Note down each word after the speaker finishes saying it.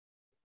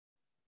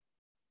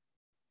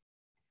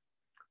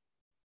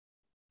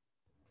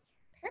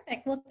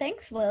Well,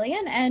 thanks,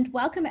 Lillian, and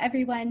welcome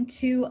everyone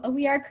to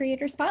OER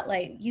Creator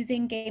Spotlight,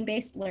 using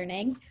game-based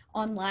learning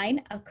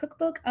online, a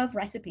cookbook of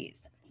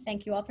recipes.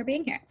 Thank you all for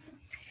being here.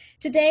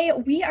 Today,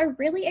 we are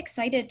really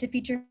excited to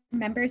feature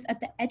members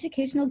of the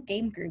Educational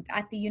Game Group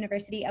at the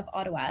University of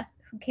Ottawa,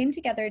 who came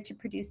together to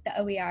produce the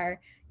OER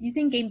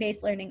Using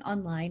Game-Based Learning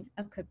Online,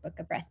 a cookbook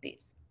of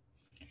recipes.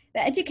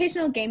 The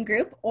Educational Game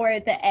Group, or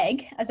the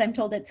EGG, as I'm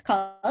told it's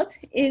called,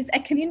 is a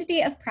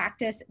community of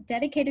practice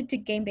dedicated to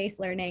game-based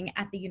learning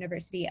at the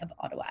University of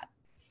Ottawa.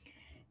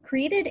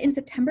 Created in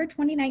September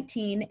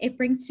 2019, it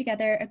brings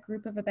together a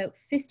group of about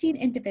 15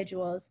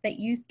 individuals that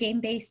use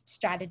game-based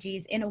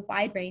strategies in a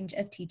wide range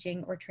of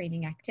teaching or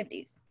training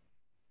activities.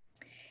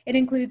 It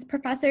includes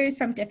professors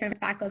from different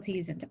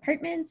faculties and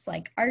departments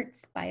like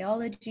arts,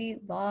 biology,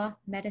 law,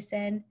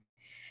 medicine,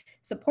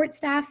 support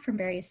staff from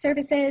various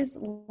services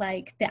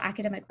like the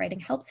Academic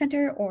Writing Help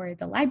Center or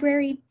the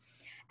library,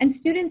 and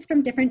students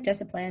from different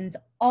disciplines,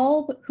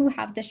 all who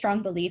have the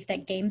strong belief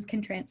that games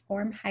can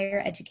transform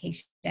higher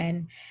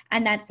education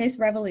and that this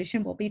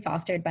revolution will be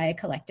fostered by a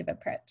collective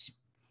approach.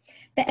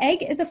 The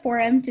EGG is a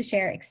forum to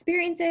share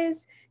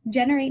experiences,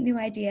 generate new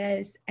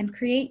ideas, and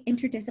create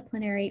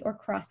interdisciplinary or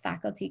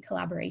cross-faculty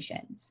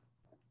collaborations.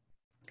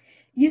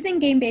 Using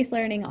Game-Based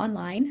Learning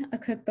Online, a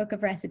cookbook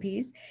of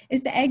recipes,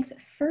 is the EGG's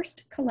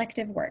first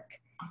collective work.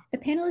 The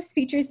panelists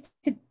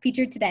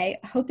featured today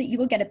hope that you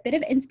will get a bit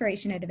of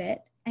inspiration out of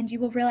it, and you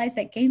will realize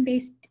that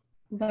game-based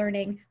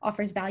learning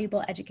offers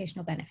valuable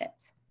educational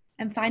benefits.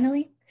 And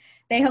finally,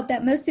 they hope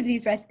that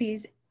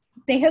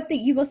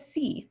you will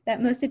see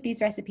that most of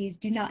these recipes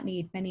do not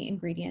need many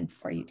ingredients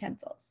or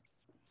utensils.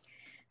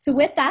 So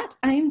with that,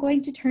 I am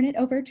going to turn it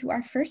over to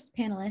our first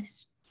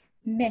panelist,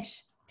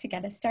 Mish, to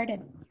get us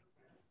started.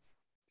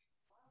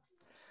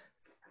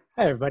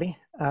 Hi, everybody.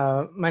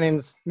 My name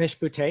is Mish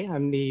Boutte.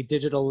 I'm the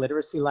digital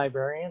literacy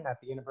librarian at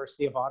the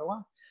University of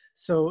Ottawa.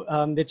 So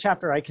the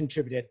chapter I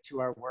contributed to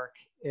our work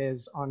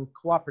is on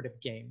cooperative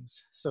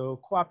games.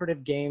 So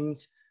cooperative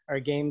games are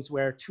games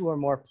where two or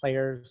more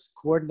players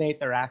coordinate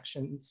their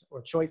actions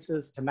or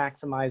choices to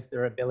maximize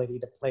their ability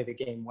to play the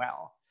game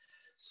well.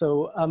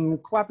 So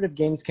cooperative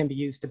games can be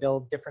used to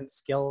build different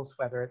skills,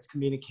 whether it's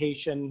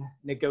communication,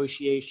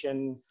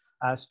 negotiation,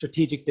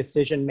 strategic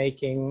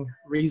decision-making,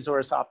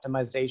 resource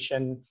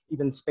optimization,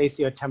 even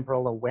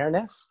spatiotemporal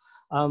awareness.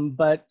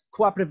 But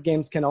cooperative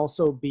games can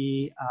also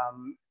be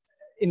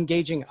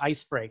engaging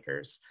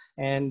icebreakers.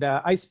 And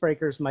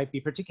icebreakers might be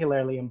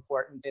particularly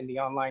important in the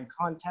online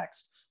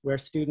context where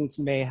students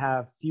may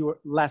have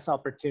less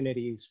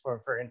opportunities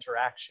for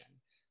interaction.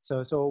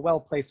 So a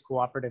well-placed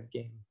cooperative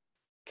game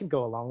can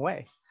go a long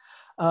way.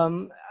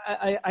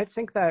 I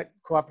think that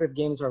cooperative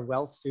games are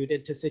well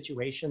suited to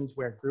situations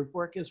where group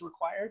work is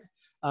required.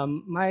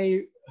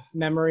 My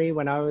memory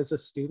when I was a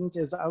student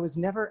is I was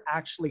never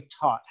actually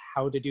taught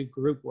how to do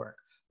group work.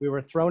 We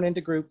were thrown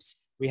into groups,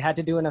 we had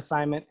to do an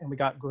assignment, and we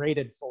got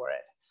graded for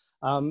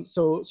it.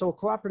 So a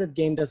cooperative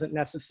game doesn't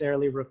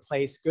necessarily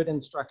replace good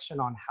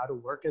instruction on how to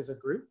work as a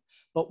group,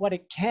 but what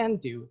it can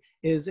do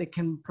is it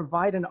can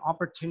provide an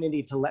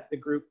opportunity to let the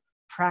group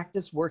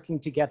practice working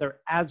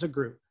together as a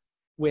group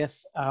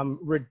with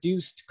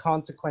reduced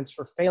consequence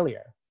for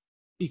failure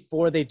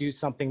before they do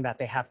something that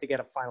they have to get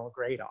a final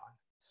grade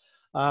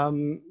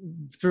on.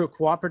 Through a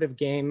cooperative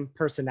game,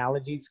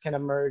 personalities can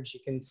emerge. You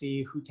can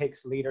see who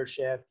takes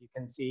leadership. You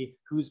can see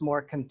who's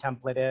more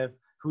contemplative,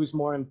 who's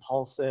more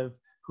impulsive,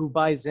 who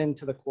buys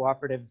into the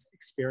cooperative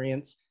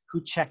experience,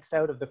 who checks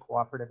out of the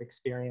cooperative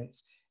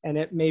experience. And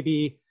it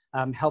maybe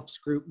helps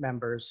group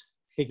members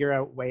figure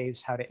out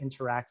ways how to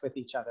interact with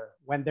each other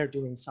when they're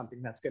doing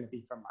something that's going to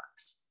be for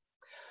marks.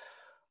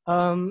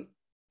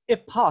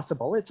 If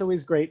possible, it's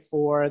always great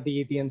for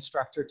the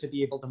instructor to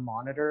be able to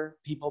monitor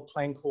people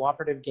playing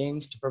cooperative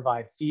games to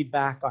provide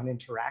feedback on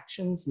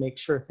interactions, make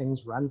sure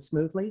things run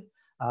smoothly.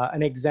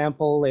 An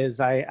example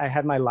is I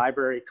had my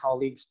library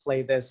colleagues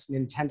play this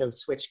Nintendo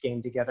Switch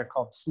game together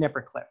called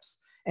Snipper Clips.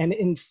 And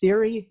in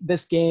theory,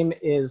 this game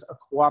is a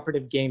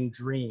cooperative game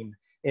dream.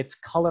 It's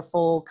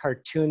colorful,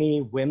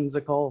 cartoony,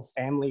 whimsical,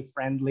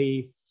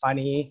 family-friendly,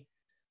 funny.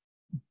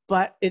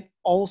 But it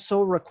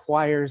also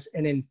requires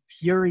an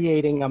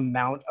infuriating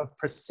amount of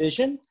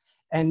precision.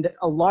 And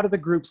a lot of the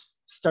groups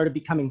started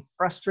becoming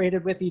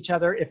frustrated with each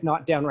other, if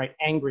not downright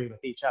angry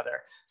with each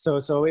other.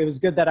 So it was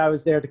good that I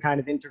was there to kind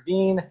of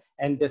intervene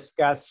and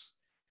discuss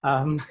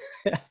other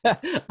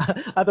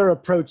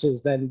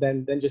approaches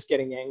than just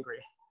getting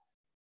angry.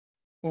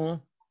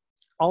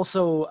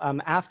 Also,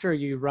 after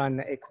you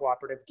run a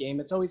cooperative game,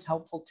 it's always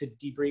helpful to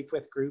debrief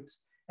with groups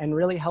and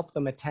really help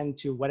them attend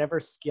to whatever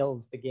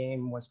skills the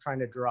game was trying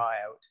to draw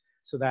out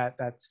so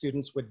that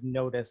students would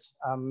notice.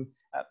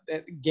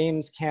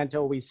 Games can't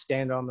always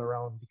stand on their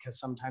own because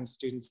sometimes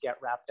students get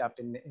wrapped up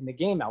in the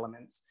game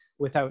elements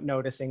without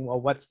noticing, well,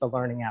 what's the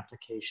learning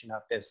application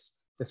of this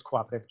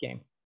cooperative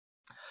game?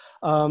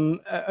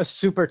 A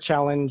super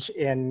challenge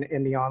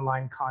in the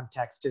online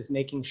context is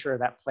making sure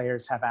that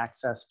players have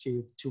access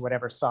to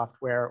whatever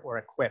software or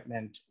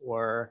equipment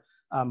or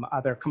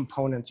other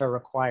components are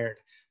required,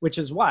 which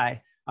is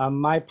why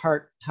My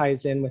part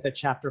ties in with a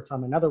chapter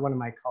from another one of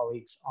my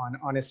colleagues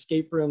on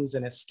escape rooms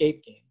and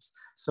escape games.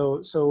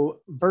 So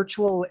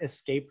virtual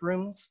escape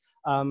rooms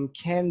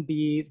can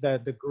be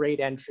the great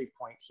entry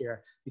point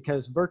here,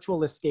 because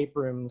virtual escape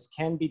rooms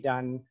can be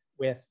done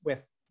with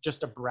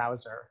just a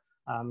browser.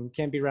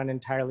 Can be run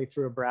entirely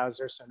through a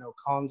browser, so no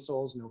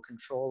consoles, no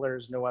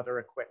controllers, no other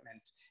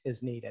equipment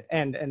is needed.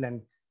 And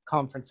then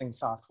conferencing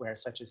software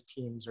such as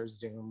Teams or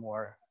Zoom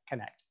or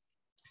Connect.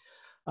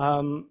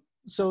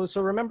 So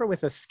remember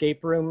with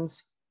escape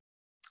rooms,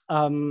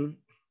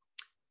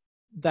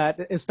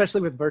 that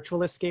especially with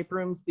virtual escape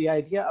rooms, the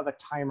idea of a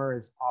timer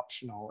is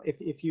optional.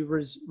 If you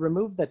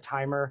remove the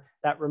timer,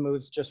 that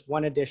removes just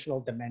one additional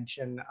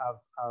dimension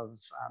of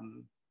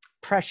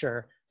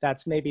pressure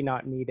that's maybe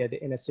not needed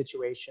in a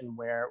situation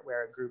where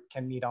a group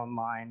can meet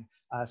online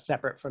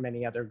separate from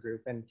any other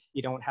group, and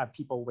you don't have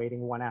people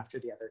waiting one after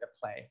the other to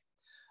play.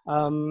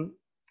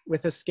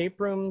 With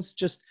escape rooms,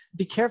 just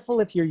be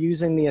careful if you're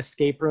using the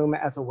escape room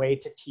as a way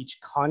to teach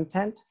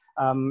content.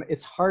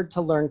 It's hard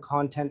to learn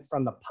content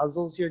from the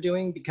puzzles you're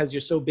doing because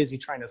you're so busy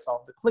trying to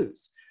solve the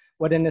clues.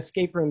 What an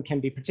escape room can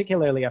be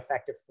particularly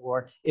effective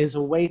for is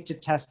a way to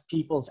test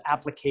people's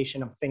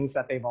application of things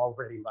that they've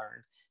already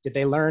learned. Did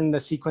they learn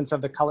the sequence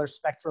of the color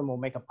spectrum? We'll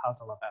make a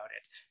puzzle about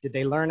it. Did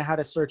they learn how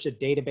to search a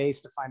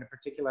database to find a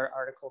particular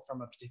article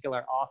from a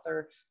particular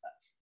author?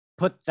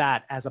 Put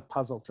that as a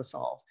puzzle to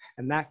solve.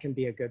 And that can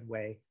be a good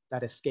way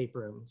that escape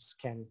rooms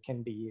can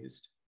be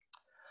used.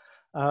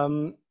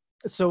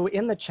 So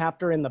in the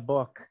chapter in the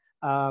book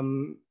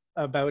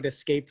about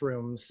escape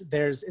rooms,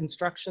 there's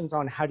instructions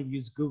on how to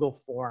use Google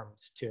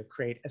Forms to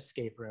create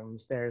escape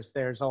rooms.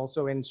 There's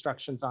also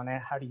instructions on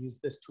how to use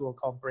this tool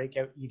called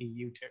Breakout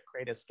EDU to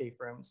create escape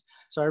rooms.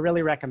 So I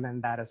really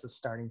recommend that as a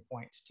starting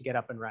point to get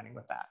up and running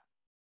with that.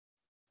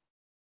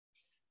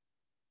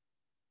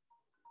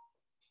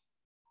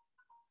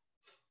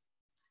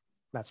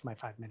 That's my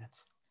 5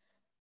 minutes.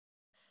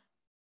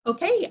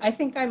 Okay, I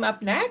think I'm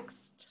up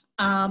next.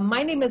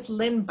 My name is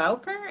Lynn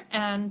Bowker,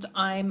 and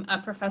I'm a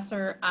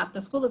professor at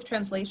the School of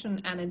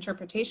Translation and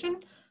Interpretation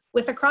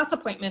with a cross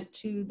appointment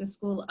to the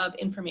School of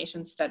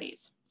Information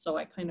Studies. So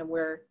I kind of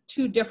wear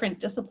two different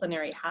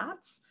disciplinary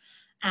hats,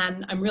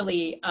 and I'm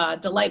really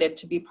delighted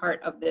to be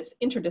part of this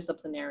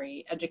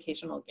interdisciplinary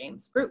educational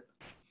games group.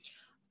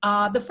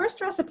 The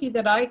first recipe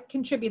that I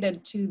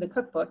contributed to the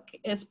cookbook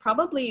is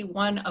probably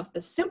one of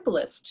the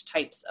simplest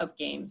types of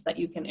games that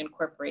you can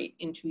incorporate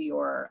into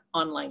your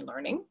online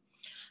learning.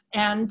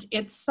 And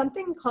it's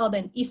something called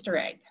an Easter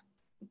egg.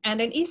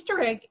 And an Easter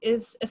egg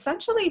is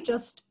essentially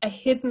just a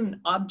hidden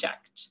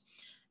object.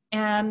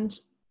 And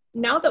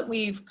now that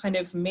we've kind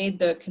of made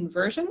the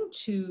conversion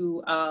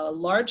to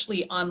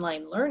largely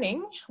online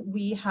learning,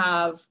 we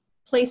have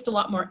placed a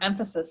lot more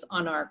emphasis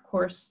on our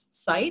course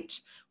site,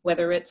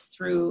 whether it's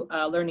through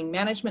a learning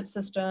management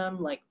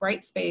system like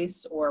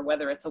Brightspace or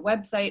whether it's a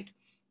website.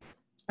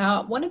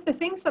 One of the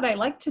things that I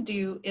like to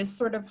do is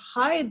sort of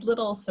hide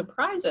little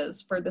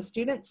surprises for the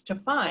students to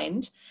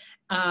find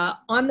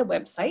on the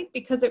website,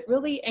 because it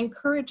really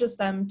encourages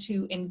them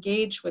to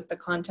engage with the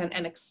content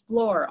and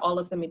explore all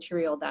of the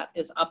material that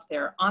is up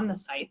there on the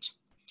site.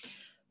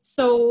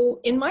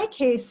 So in my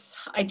case,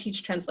 I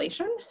teach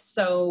translation.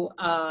 So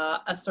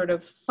a sort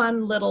of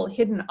fun little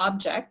hidden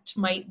object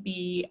might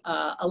be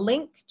a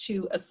link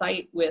to a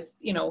site with,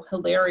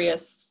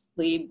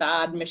 hilariously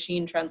bad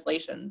machine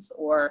translations,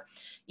 or,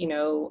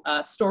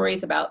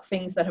 stories about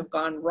things that have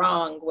gone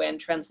wrong when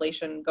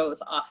translation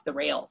goes off the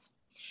rails.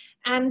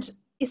 And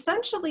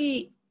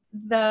essentially,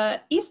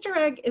 the Easter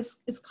egg is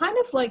kind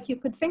of like, you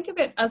could think of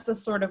it as a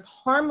sort of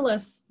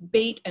harmless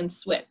bait and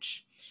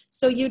switch.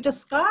 So you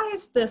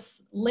disguise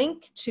this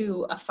link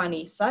to a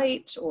funny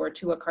site or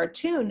to a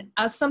cartoon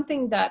as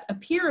something that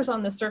appears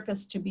on the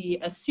surface to be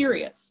a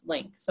serious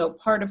link, so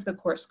part of the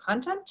course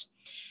content.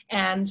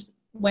 And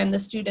when the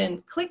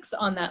student clicks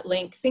on that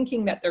link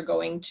thinking that they're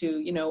going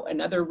to,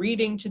 another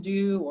reading to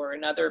do or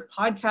another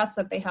podcast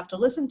that they have to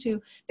listen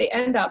to, they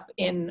end up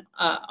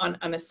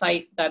on a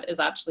site that is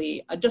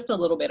actually just a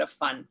little bit of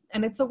fun.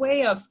 And it's a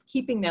way of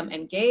keeping them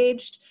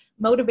engaged,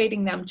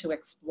 motivating them to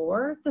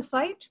explore the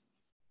site.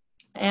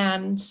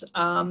 And,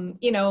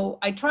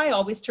 I try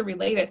always to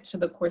relate it to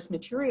the course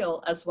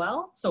material as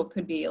well. So it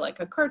could be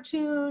like a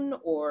cartoon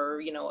or,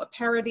 a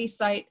parody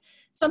site,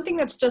 something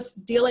that's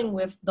just dealing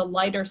with the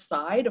lighter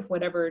side of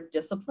whatever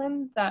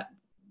discipline that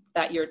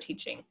you're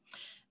teaching.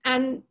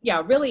 And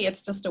yeah, really,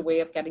 it's just a way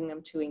of getting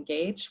them to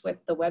engage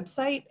with the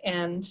website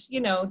and,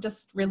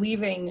 just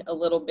relieving a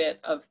little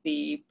bit of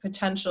the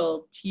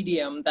potential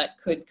tedium that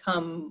could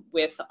come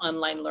with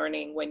online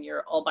learning when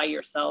you're all by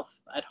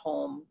yourself at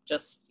home,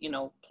 just,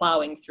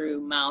 plowing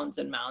through mounds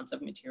and mounds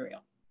of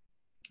material.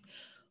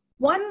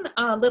 One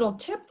little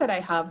tip that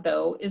I have,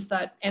 though, is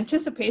that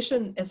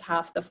anticipation is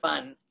half the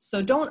fun.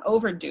 So don't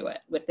overdo it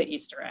with the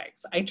Easter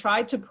eggs. I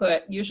try to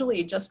put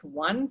usually just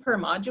one per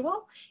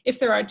module. If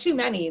there are too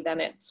many,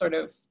 then it sort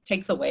of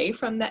takes away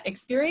from the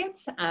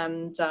experience.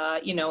 And,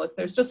 you know, if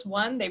there's just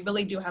one, they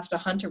really do have to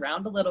hunt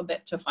around a little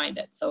bit to find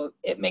it. So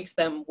it makes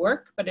them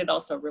work, but it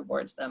also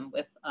rewards them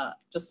with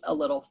just a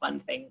little fun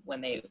thing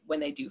when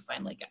they do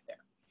finally get there.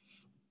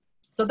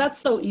 So that's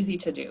so easy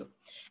to do.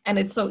 And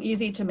it's so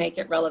easy to make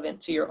it relevant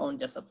to your own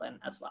discipline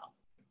as well.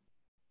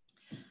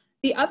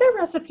 The other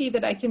recipe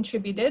that I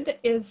contributed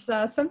is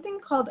something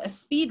called a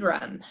speed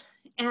run.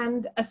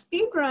 And a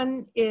speed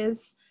run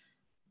is,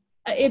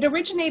 it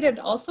originated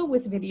also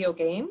with video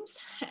games.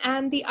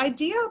 And the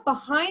idea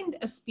behind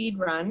a speed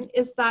run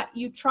is that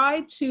you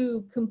try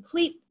to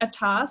complete a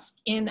task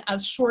in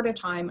as short a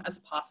time as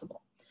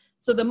possible.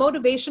 So the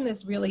motivation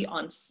is really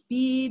on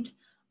speed,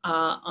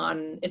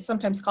 it's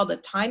sometimes called a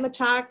time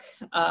attack,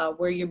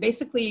 where you're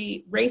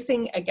basically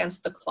racing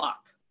against the clock.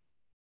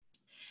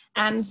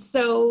 And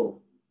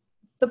so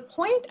the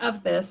point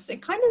of this, it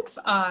kind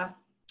of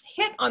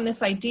hit on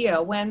this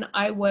idea when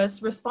I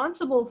was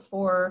responsible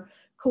for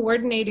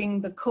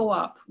coordinating the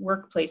co-op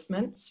work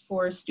placements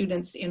for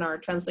students in our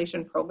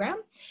translation program.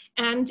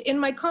 And in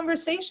my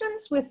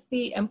conversations with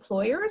the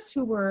employers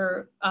who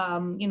were,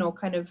 you know,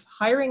 kind of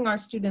hiring our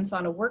students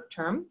on a work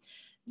term,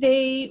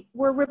 they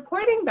were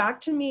reporting back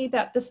to me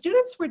that the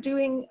students were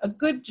doing a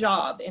good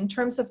job in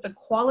terms of the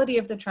quality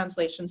of the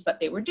translations that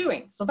they were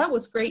doing. So that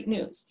was great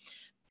news.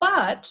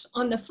 But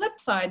on the flip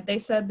side, they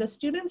said the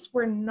students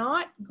were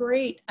not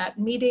great at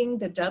meeting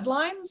the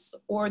deadlines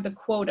or the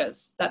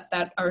quotas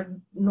that are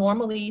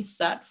normally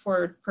set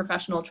for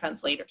professional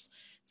translators.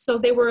 So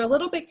they were a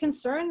little bit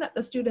concerned that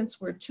the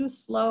students were too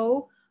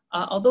slow.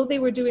 Although they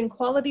were doing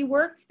quality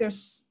work,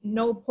 there's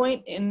no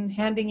point in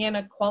handing in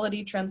a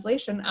quality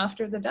translation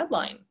after the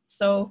deadline.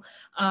 So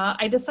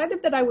I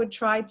decided that I would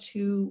try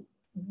to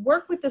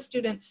work with the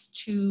students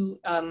to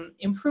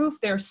improve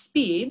their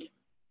speed.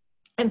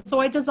 And so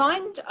I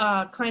designed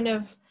kind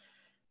of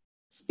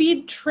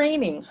speed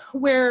training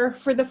where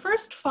for the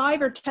first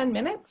 5 or 10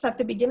 minutes at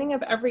the beginning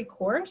of every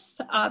course,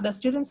 the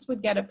students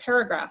would get a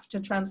paragraph to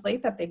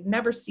translate that they'd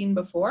never seen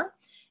before.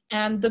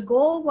 And the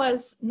goal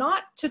was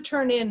not to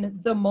turn in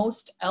the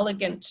most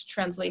elegant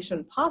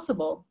translation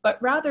possible,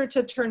 but rather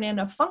to turn in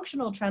a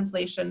functional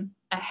translation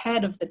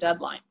ahead of the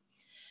deadline.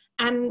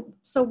 And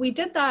so we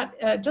did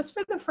that just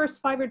for the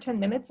first 5 or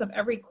 10 minutes of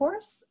every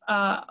course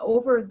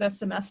over the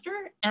semester.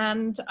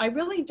 And I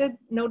really did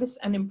notice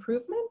an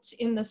improvement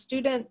in the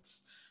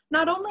students'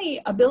 not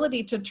only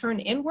ability to turn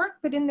in work,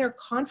 but in their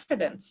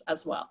confidence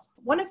as well.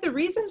 One of the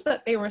reasons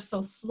that they were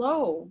so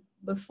slow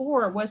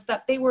before was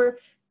that they were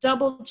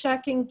double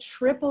checking,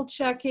 triple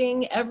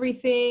checking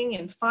everything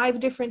in 5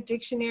 different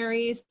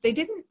dictionaries. They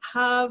didn't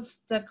have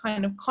the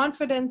kind of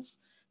confidence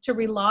to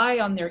rely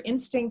on their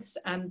instincts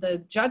and the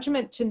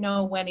judgment to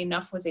know when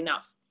enough was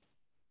enough.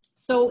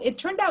 So it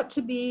turned out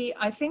to be,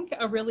 I think,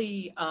 a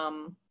really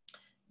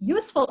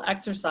useful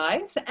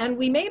exercise. And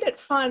we made it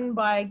fun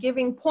by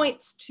giving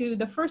points to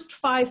the first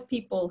 5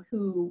 people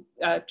who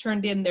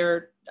turned in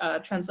their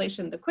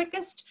translation the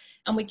quickest.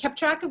 And we kept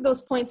track of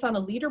those points on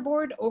a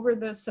leaderboard over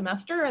the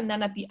semester. And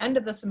then at the end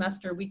of the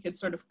semester, we could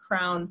sort of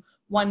crown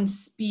one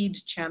speed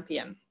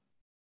champion.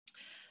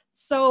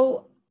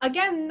 So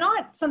again,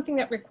 not something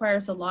that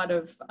requires a lot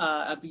of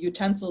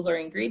utensils or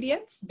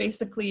ingredients.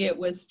 Basically, it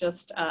was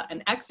just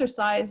an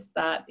exercise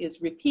that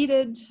is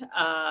repeated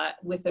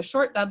with a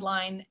short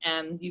deadline,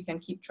 and you can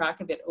keep track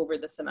of it over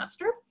the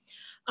semester.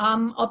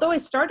 Although I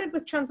started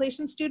with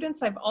translation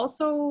students, I've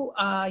also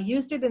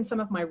used it in some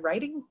of my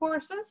writing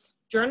courses.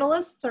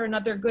 Journalists are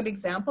another good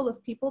example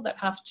of people that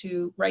have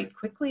to write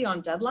quickly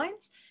on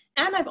deadlines.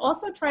 And I've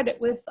also tried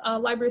it with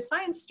library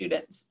science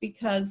students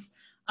because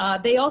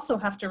they also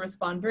have to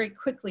respond very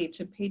quickly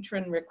to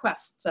patron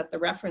requests at the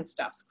reference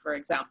desk, for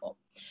example.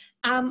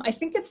 I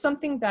think it's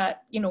something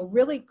that, you know,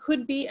 really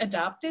could be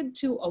adapted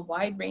to a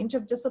wide range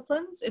of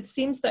disciplines. It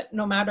seems that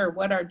no matter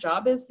what our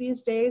job is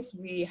these days,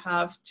 we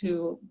have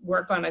to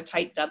work on a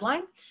tight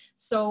deadline.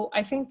 So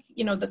I think,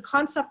 you know, the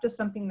concept is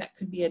something that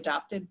could be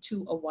adapted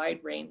to a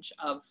wide range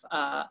of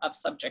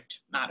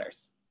subject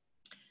matters.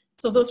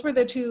 So those were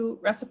the 2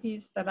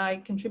 recipes that I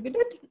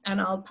contributed, and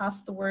I'll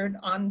pass the word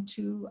on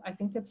to, I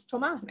think it's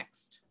Thomas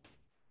next.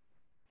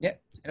 Yeah,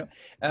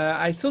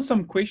 I saw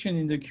some questions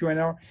in the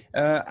Q&A.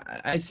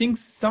 I think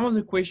some of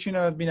the questions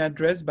have been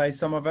addressed by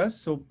some of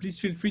us, so please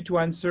feel free to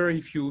answer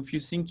if you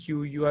think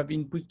you have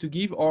input to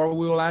give, or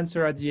we will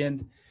answer at the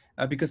end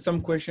because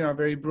some questions are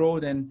very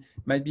broad and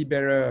might be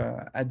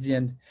better at the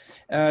end.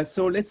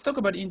 So let's talk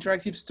about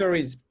interactive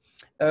stories.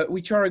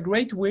 Which are a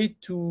great way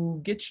to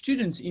get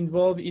students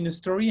involved in a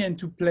story and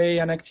to play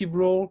an active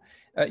role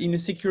in a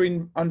secure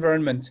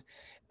environment.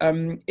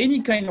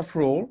 Any kind of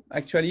role,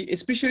 actually,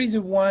 especially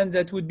the one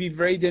that would be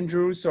very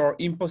dangerous or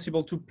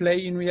impossible to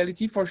play in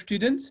reality for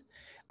students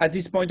at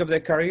this point of their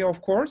career,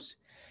 of course.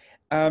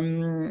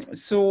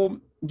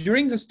 So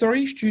During the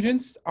story,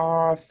 students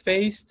are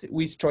faced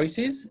with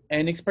choices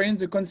and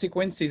experience the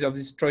consequences of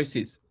these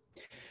choices.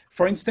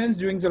 For instance,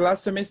 during the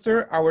last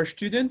semester, our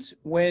students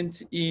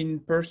went in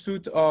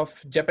pursuit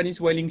of Japanese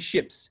whaling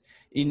ships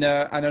in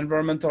an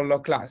environmental law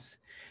class.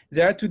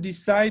 They had to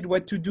decide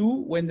what to do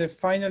when they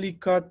finally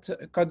caught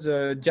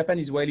the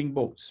Japanese whaling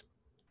boats.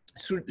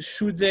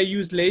 Should they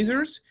use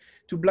lasers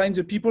to blind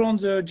the people on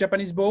the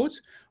Japanese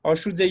boats, or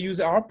should they use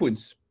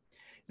harpoons?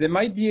 They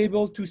might be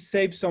able to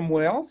save some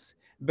whales,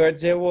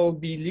 but there will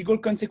be legal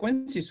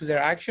consequences to their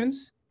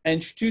actions,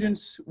 and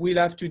students will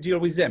have to deal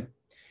with them.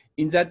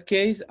 In that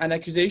case, an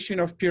accusation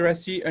of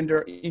piracy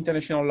under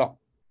international law.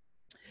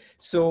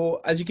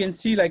 So as you can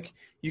see, like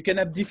you can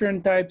have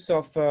different types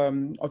of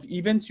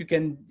events you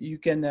can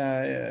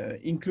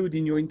include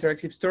in your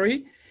interactive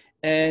story.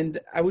 And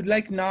I would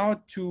like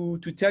now to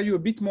tell you a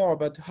bit more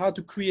about how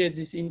to create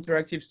these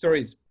interactive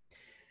stories.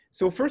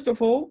 So first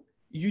of all,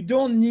 you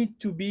don't need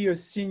to be a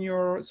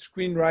senior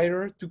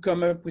screenwriter to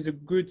come up with a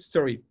good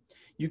story.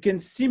 You can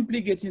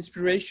simply get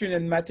inspiration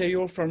and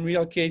material from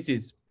real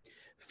cases.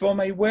 For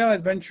my whale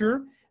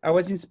adventure, I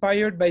was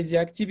inspired by the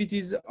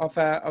activities of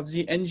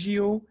the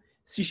NGO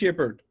Sea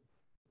Shepherd.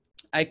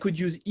 I could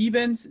use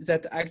events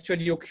that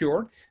actually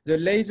occurred. The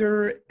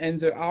laser and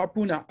the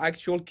harpoon are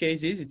actual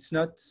cases. It's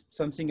not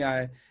something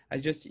I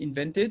just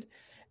invented.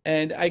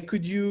 And I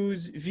could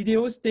use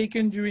videos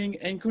taken during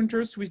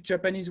encounters with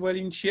Japanese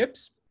whaling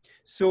ships.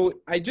 So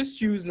I just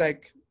use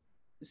like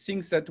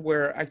things that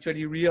were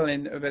actually real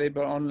and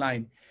available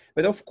online.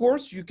 But of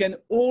course, you can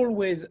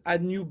always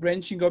add new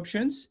branching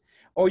options,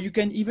 or you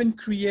can even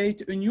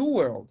create a new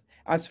world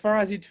as far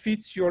as it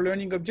fits your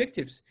learning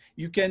objectives.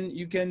 You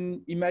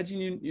can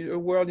imagine a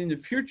world in the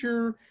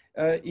future,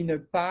 in the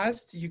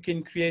past. You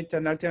can create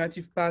an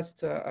alternative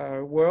past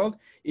world.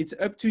 It's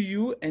up to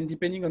you, and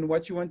depending on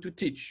what you want to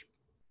teach.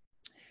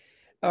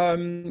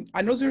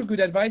 Another good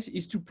advice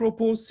is to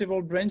propose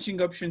several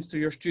branching options to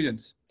your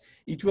students.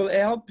 It will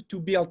help to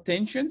build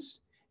tensions,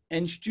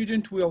 and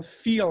students will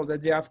feel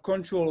that they have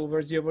control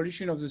over the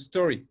evolution of the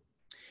story.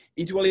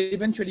 It will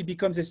eventually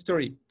become a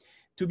story.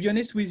 To be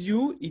honest with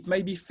you, it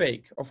might be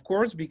fake, of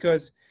course,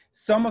 because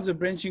some of the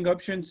branching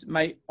options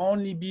might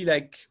only be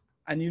like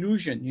an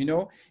illusion, you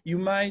know? You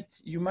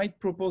might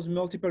propose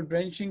multiple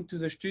branching to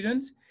the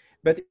students,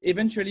 but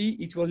eventually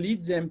it will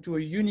lead them to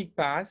a unique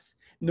path,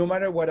 no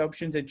matter what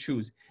option they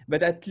choose.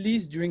 But at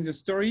least during the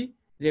story,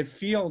 they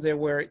feel they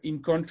were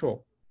in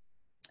control.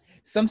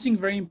 Something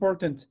very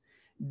important,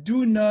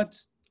 do not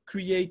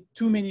create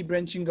too many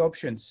branching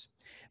options,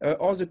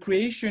 or the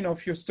creation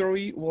of your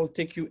story will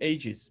take you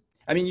ages.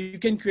 I mean, you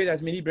can create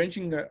as many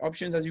branching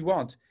options as you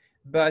want,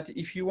 but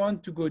if you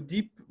want to go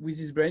deep with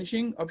these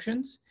branching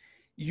options,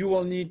 you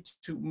will need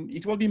to,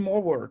 it will be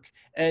more work.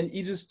 And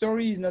if the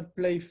story is not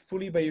played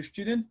fully by your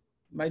student,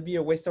 it might be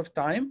a waste of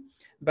time,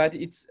 but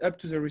it's up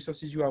to the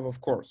resources you have,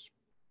 of course.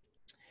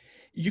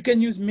 You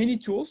can use many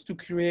tools to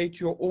create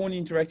your own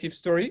interactive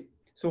story.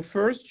 So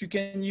first, you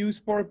can use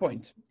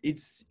PowerPoint.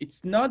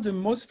 It's not the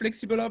most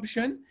flexible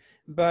option,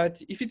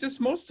 but if it's a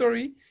small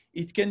story,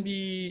 it can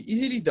be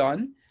easily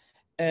done.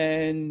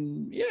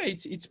 And yeah,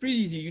 it's pretty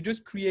easy. You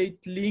just create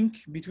link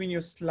between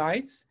your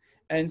slides.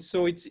 And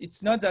so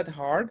it's not that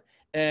hard.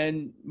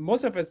 And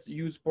most of us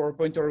use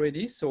PowerPoint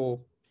already,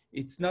 so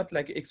it's not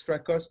like extra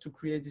cost to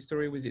create the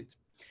story with it.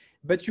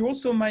 But you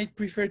also might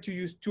prefer to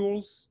use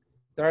tools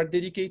that are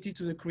dedicated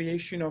to the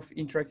creation of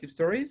interactive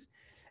stories,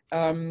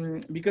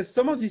 because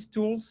some of these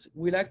tools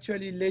will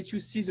actually let you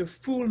see the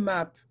full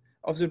map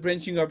of the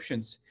branching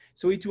options.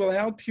 So it will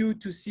help you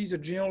to see the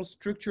general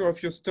structure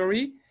of your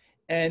story,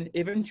 and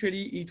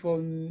eventually it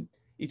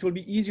will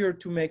be easier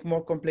to make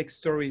more complex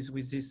stories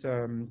with these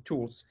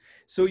tools.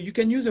 So you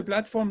can use a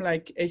platform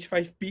like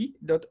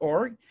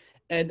h5p.org,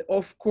 and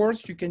of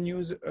course you can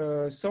use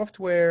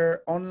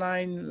software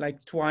online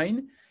like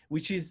Twine,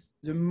 which is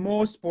the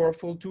most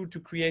powerful tool to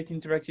create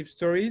interactive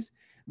stories,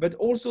 but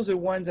also the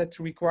one that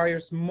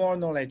requires more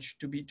knowledge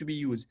to be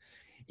used.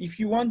 If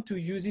you want to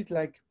use it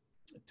like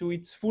to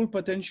its full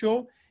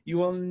potential, you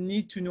will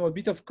need to know a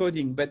bit of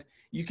coding, but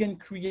you can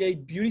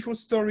create beautiful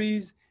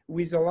stories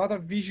with a lot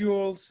of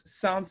visuals,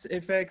 sounds,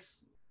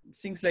 effects,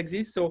 things like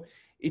this. So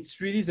it's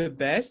really the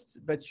best,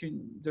 but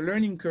the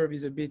learning curve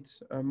is a bit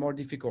more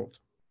difficult.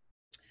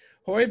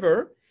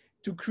 However,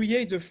 to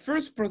create the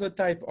first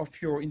prototype of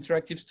your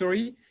interactive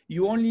story,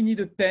 you only need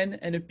a pen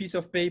and a piece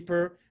of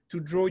paper to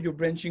draw your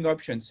branching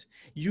options.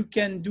 You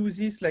can do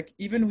this like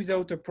even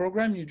without a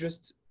program. You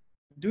just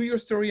do your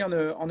story on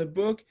a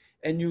book,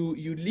 and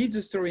you lead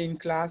the story in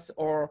class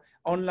or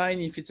online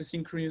if it's a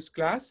synchronous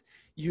class.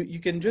 You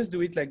can just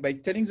do it like by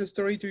telling the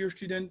story to your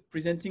student,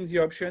 presenting the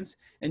options,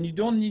 and you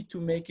don't need to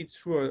make it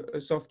through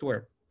a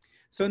software.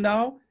 So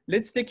now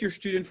let's take your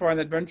student for an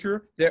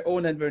adventure, their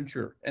own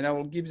adventure. And I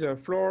will give the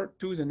floor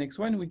to the next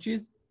one, which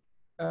is,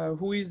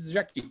 who is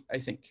Jackie, I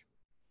think.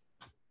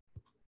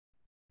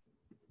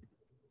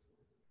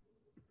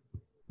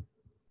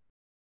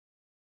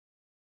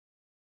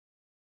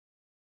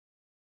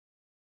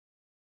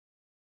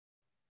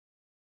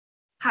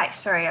 Hi,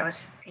 sorry, I was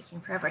taking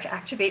forever to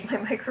activate my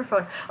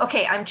microphone.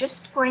 Okay, I'm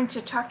just going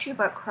to talk to you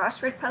about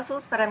crossword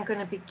puzzles, but I'm going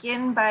to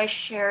begin by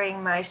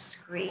sharing my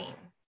screen.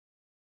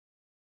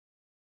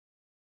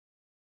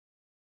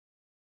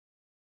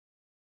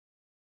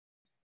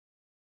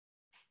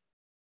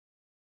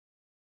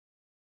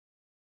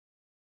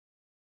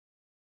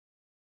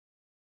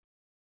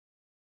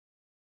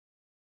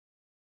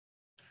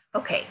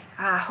 Okay,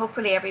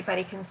 hopefully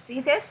everybody can see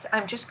this.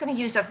 I'm just going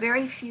to use a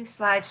very few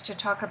slides to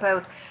talk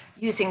about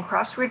using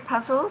crossword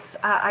puzzles.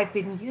 I've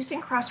been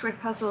using crossword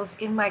puzzles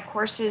in my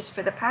courses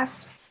for the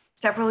past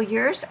several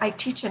years. I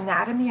teach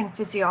anatomy and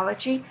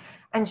physiology,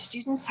 and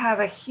students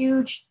have a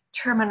huge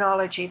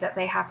terminology that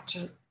they have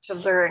to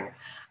learn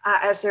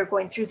as they're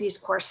going through these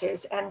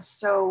courses. And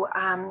so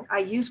I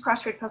use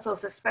crossword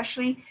puzzles,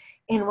 especially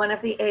in one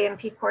of the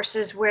A&P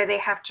courses where they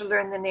have to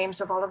learn the names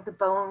of all of the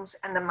bones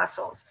and the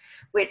muscles,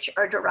 which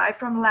are derived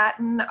from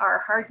Latin, are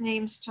hard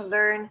names to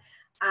learn,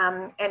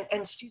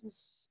 and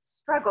students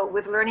struggle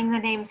with learning the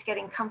names,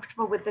 getting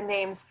comfortable with the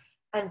names,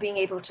 and being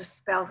able to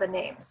spell the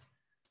names.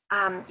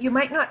 You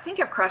might not think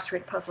of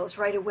crossword puzzles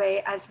right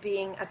away as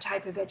being a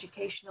type of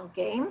educational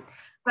game,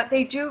 but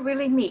they do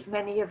really meet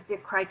many of the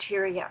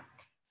criteria.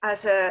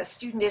 As a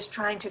student is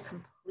trying to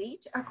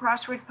complete a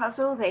crossword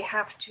puzzle, they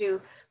have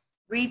to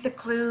read the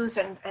clues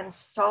and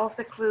solve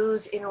the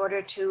clues in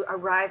order to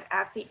arrive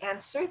at the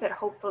answer that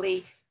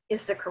hopefully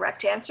is the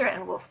correct answer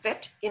and will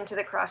fit into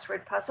the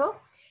crossword puzzle.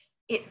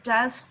 It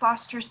does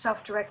foster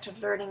self-directed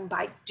learning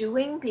by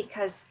doing,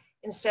 because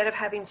instead of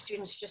having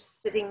students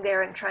just sitting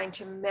there and trying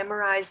to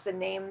memorize the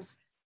names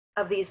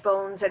of these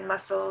bones and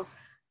muscles,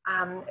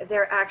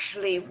 they're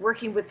actually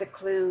working with the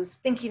clues,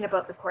 thinking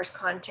about the course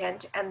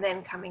content, and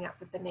then coming up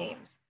with the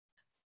names.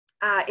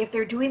 If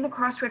they're doing the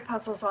crossword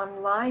puzzles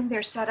online,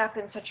 they're set up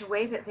in such a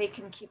way that they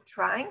can keep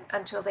trying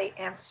until they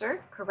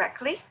answer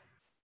correctly.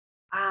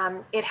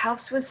 It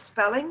helps with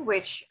spelling,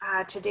 which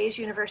today's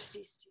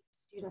university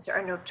students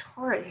are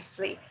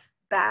notoriously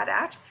bad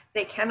at.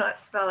 They cannot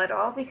spell at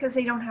all because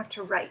they don't have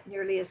to write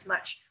nearly as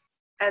much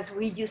as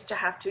we used to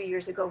have 2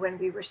 years ago when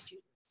we were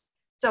students.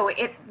 So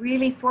it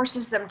really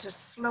forces them to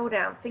slow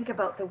down, think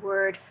about the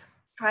word,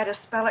 try to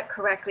spell it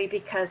correctly,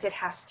 because it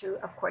has to,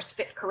 of course,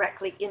 fit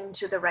correctly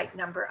into the right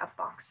number of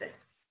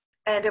boxes.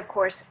 And of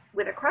course,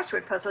 with a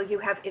crossword puzzle, you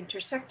have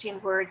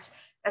intersecting words,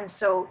 and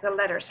so the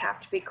letters have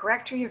to be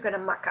correct or you're going to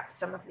muck up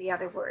some of the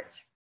other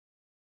words.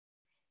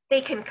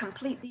 They can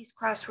complete these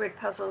crossword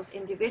puzzles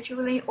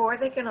individually, or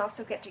they can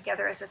also get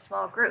together as a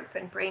small group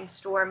and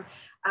brainstorm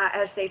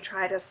as they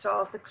try to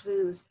solve the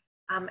clues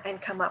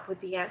and come up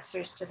with the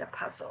answers to the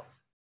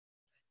puzzles.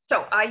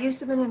 So I use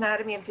them in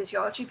anatomy and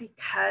physiology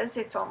because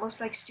it's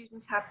almost like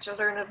students have to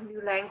learn a new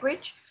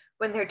language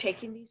when they're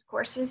taking these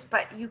courses,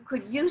 but you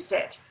could use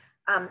it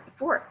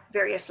for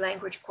various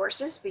language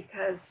courses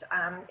because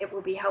it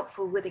will be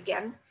helpful with,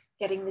 again,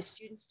 getting the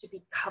students to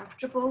be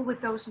comfortable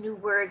with those new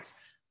words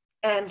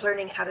and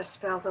learning how to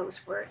spell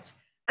those words.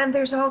 And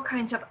there's all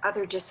kinds of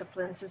other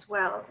disciplines as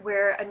well,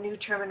 where a new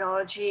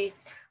terminology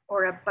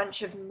or a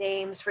bunch of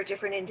names for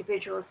different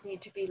individuals need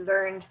to be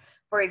learned.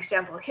 For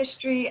example,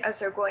 history, as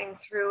they're going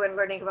through and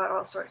learning about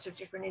all sorts of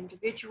different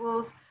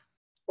individuals,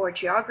 or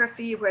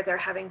geography, where they're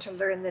having to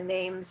learn the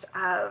names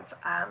of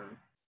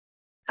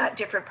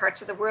different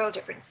parts of the world,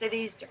 different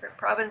cities, different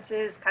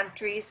provinces,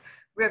 countries,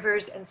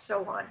 rivers, and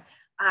so on.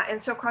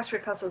 And so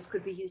crossword puzzles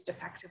could be used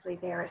effectively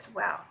there as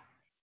well.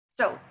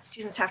 So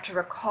students have to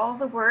recall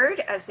the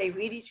word as they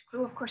read each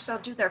clue. Of course, they'll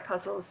do their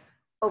puzzles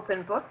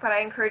open book, but I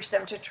encourage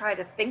them to try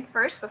to think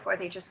first before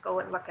they just go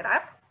and look it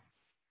up.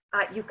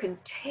 You can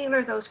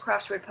tailor those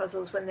crossword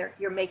puzzles when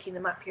you're making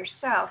them up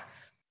yourself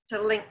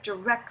to link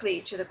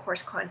directly to the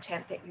course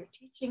content that you're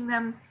teaching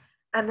them.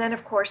 And then,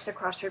 of course, the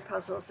crossword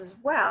puzzles as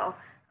well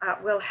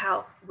will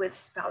help with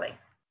spelling.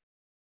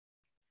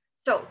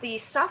 So the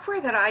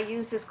software that I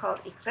use is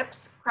called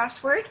Eclipse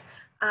Crossword.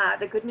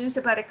 The good news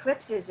about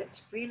Eclipse is it's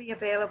freely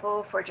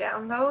available for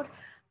download,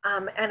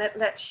 and it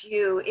lets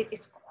you,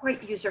 it's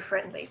quite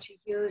user-friendly to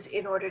use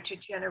in order to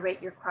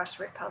generate your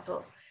crossword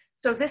puzzles.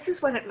 So this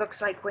is what it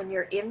looks like when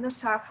you're in the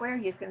software.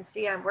 You can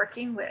see I'm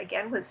working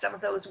again with some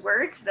of those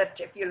words that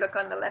if you look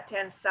on the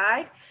left-hand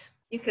side,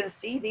 you can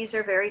see these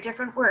are very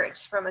different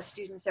words from a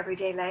student's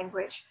everyday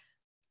language.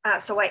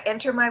 So I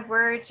enter my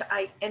words,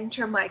 I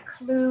enter my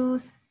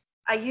clues.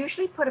 I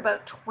usually put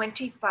about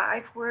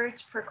 25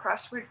 words per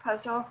crossword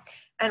puzzle.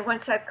 And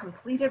once I've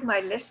completed my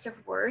list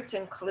of words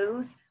and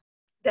clues,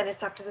 then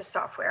it's up to the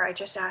software. I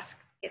just ask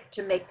it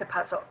to make the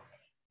puzzle.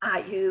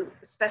 You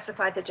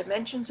specify the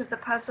dimensions of the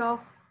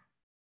puzzle.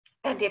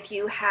 And if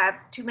you have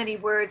too many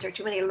words or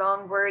too many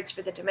long words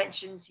for the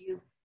dimensions you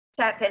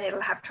set, then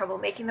it'll have trouble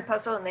making the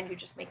puzzle. And then you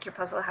just make your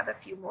puzzle have a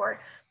few more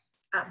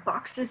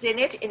boxes in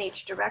it in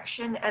each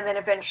direction. And then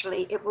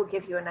eventually it will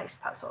give you a nice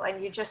puzzle.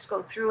 And you just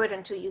go through it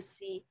until you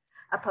see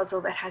a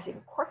puzzle that has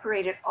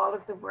incorporated all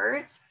of the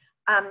words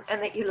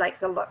and that you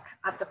like the look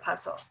of the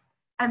puzzle.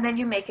 And then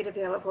you make it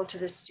available to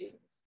the students.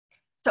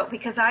 So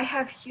because I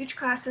have huge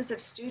classes of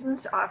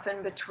students,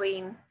 often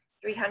between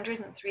 300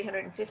 and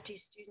 350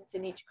 students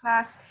in each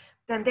class,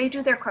 then they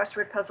do their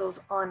crossword puzzles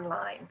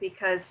online,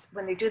 because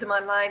when they do them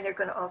online, they're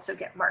going to also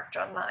get marked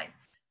online.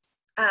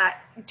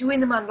 Doing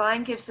them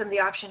online gives them the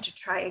option to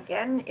try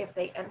again if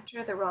they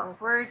enter the wrong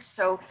word.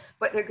 So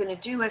what they're going to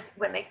do is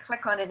when they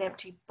click on an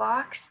empty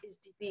box is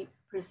to be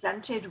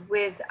presented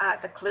with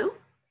the clue,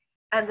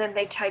 and then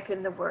they type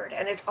in the word,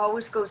 and it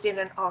always goes in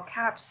all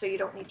caps, so you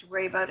don't need to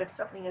worry about if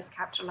something is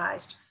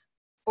capitalized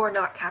or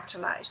not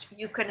capitalized.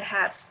 You can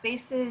have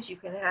spaces, you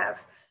can have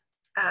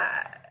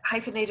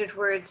hyphenated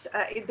words.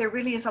 There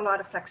really is a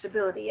lot of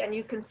flexibility, and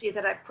you can see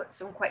that I've put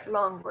some quite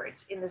long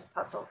words in this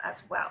puzzle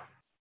as well.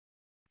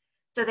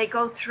 So they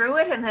go through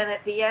it, and then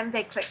at the end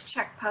they click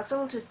check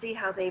puzzle to see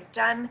how they've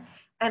done,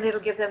 and it'll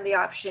give them the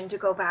option to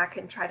go back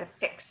and try to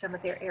fix some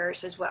of their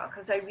errors as well,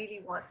 because I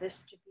really want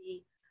this to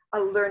be a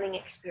learning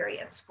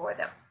experience for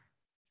them.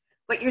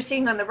 What you're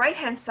seeing on the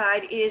right-hand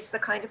side is the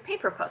kind of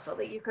paper puzzle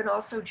that you can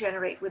also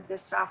generate with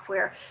this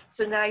software.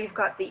 So now you've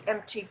got the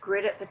empty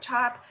grid at the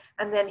top,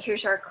 and then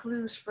here's our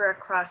clues for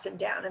across and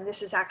down. And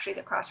this is actually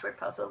the crossword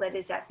puzzle that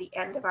is at the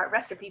end of our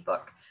recipe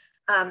book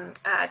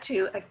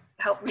to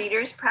help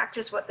readers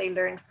practice what they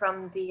learned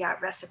from the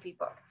recipe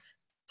book.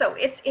 So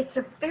it's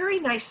a very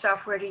nice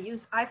software to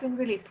use. I've been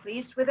really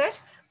pleased with it.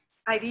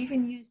 I've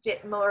even used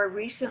it more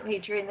recently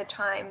during the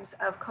times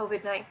of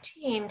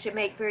COVID-19 to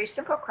make very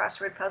simple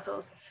crossword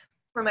puzzles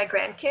for my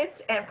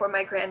grandkids and for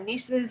my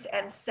grandnieces,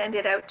 and send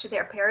it out to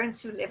their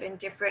parents who live in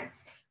different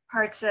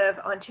parts of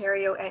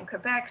Ontario and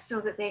Quebec, so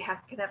that they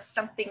can have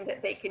something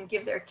that they can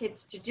give their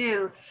kids to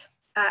do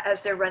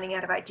as they're running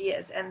out of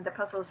ideas. And the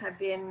puzzles have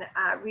been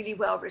really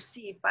well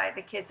received by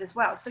the kids as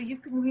well. So you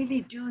can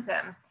really do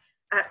them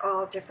at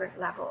all different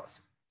levels.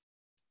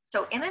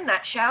 So in a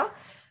nutshell,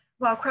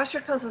 while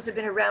crossword puzzles have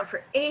been around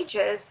for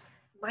ages,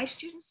 my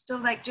students still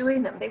like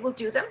doing them. They will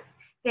do them.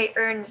 They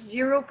earn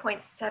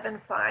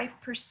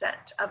 0.75%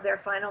 of their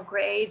final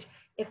grade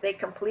if they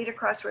complete a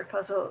crossword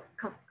puzzle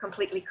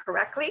completely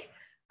correctly.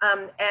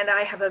 And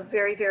I have a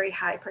very, very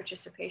high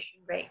participation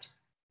rate.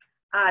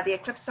 The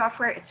Eclipse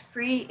software, it's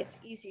free, it's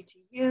easy to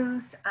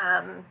use.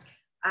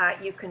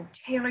 You can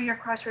tailor your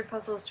crossword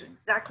puzzles to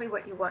exactly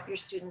what you want your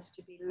students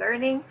to be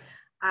learning.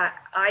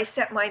 I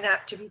set mine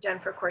up to be done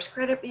for course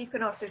credit, but you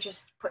can also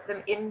just put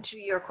them into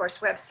your course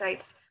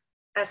websites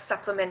as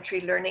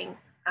supplementary learning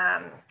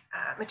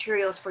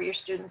materials for your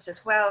students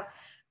as well.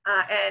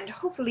 And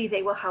hopefully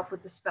they will help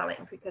with the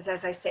spelling, because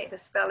as I say, the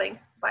spelling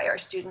by our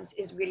students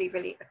is really,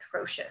 really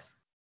atrocious.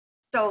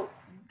 So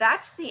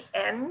that's the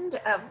end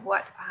of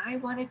what I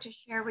wanted to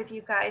share with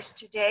you guys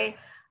today.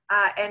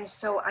 And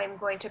so I'm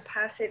going to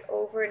pass it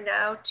over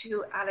now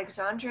to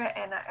Alexandra,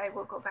 and I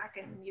will go back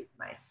and mute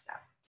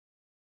myself.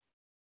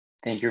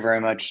 Thank you very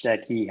much,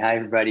 Jackie. Hi,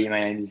 everybody. My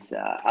name is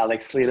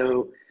Alex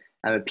Lilo.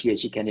 I'm a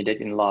PhD candidate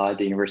in law at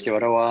the University of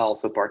Ottawa,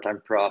 also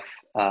part-time prof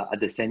at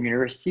the same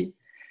university.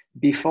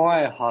 Before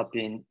I hop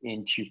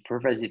into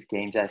pervasive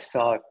games, I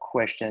saw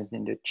questions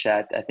in the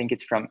chat. I think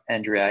it's from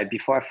Andrea.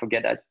 Before I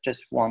forget, I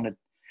just wanted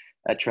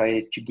to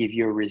try to give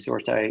you a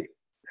resource I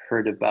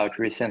heard about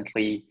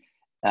recently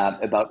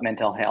about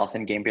mental health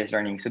and game-based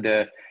learning. So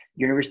the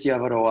University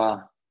of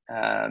Ottawa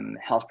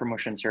Health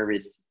Promotion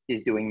Service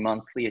is doing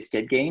monthly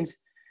escape games,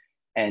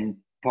 and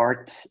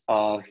part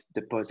of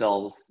the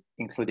puzzles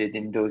included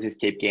in those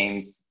escape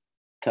games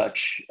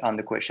touch on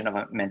the question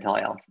of mental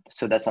health.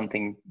 So that's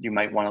something you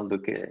might want to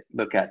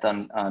look at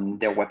on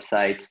their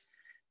website.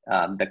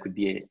 That could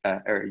be a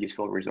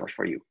useful resource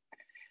for you.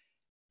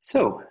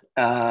 So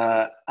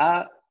I'm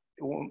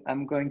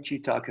going to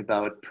talk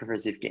about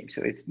pervasive games.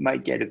 So it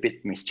might get a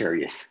bit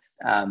mysterious.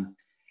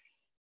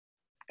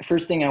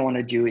 First thing I want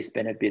to do is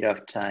spend a bit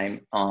of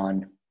time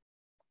on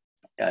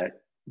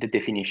the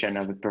definition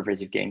of a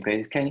pervasive game,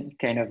 because it's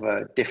kind of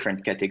a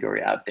different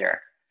category out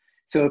there.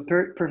 So a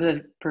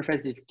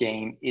pervasive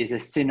game is a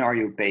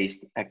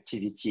scenario-based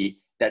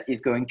activity that is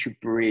going to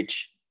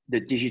bridge the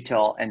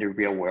digital and the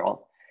real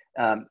world.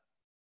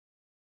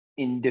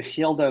 In the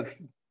field of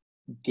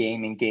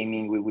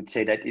gaming, we would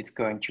say that it's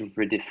going to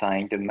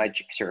redefine the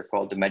magic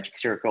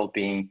circle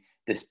being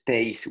the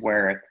space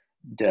where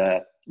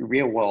the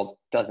real world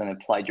doesn't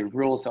apply. The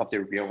rules of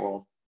the real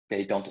world,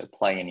 they don't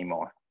apply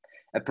anymore.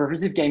 A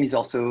pervasive game is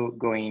also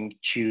going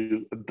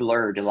to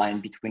blur the line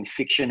between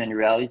fiction and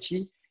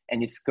reality,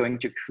 and it's going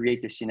to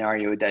create a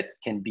scenario that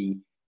can be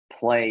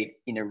played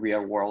in a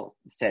real world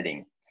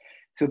setting.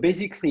 So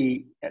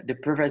basically, the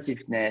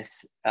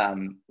pervasiveness,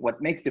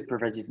 what makes the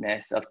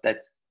pervasiveness of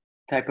that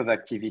type of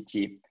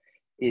activity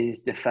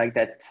is the fact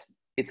that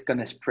it's going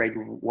to spread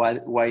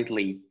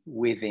widely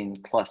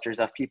within clusters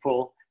of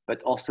people,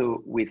 but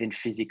also within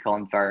physical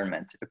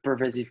environment. A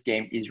pervasive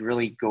game is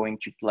really going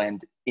to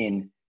blend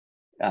in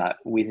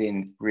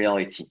within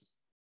reality.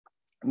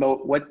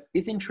 But what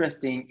is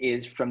interesting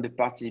is from the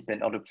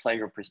participant or the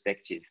player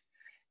perspective,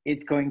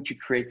 it's going to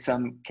create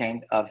some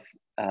kind of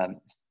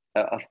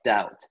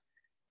doubt.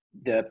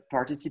 The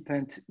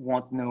participant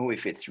won't know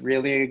if it's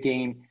really a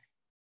game,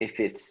 if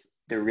it's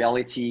the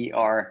reality,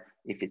 or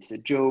if it's a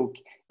joke,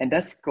 and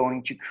that's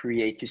going to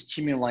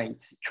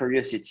stimulate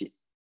curiosity.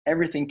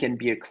 everything can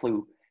be a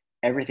clue,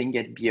 everything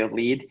can be a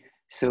lead.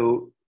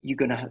 So you're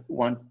gonna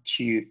want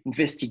to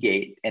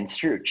investigate and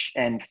search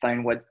and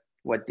find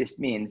what this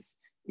means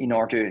in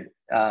order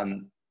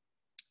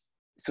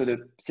so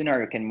the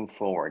scenario can move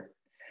forward.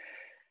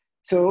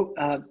 So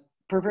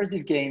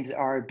perversive games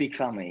are a big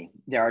family.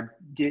 There are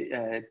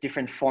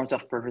different forms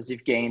of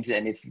perversive games,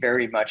 and it's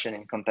very much an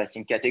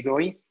encompassing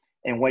category.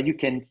 And what you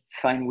can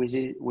find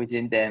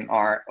within them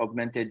are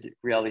augmented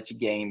reality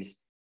games,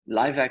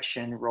 live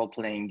action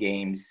role-playing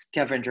games,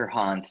 scavenger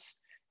hunts,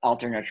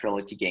 alternate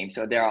reality games.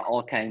 So there are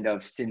all kinds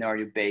of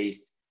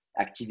scenario-based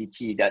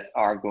activity that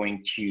are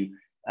going to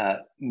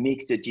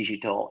mix the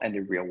digital and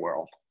the real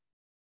world.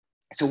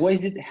 So why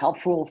is it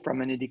helpful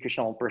from an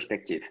educational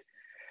perspective?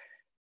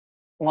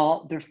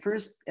 Well, the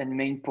first and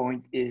main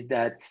point is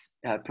that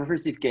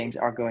perversive games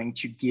are going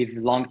to give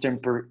long-term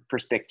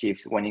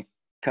perspectives when it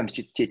comes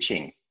to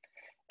teaching.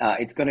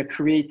 It's going to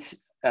create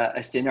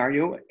a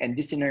scenario, and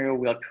this scenario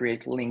will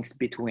create links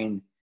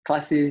between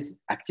classes,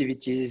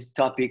 activities,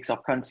 topics, or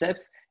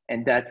concepts,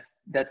 and that's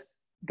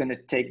going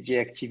to take the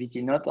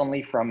activity not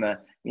only from a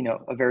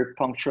very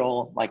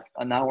punctual, like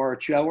an hour or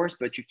 2 hours,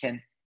 but you can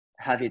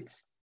have it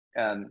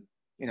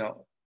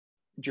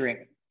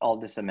during all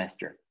the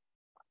semester.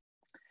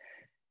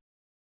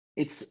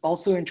 It's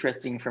also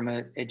interesting from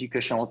an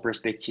educational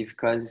perspective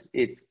because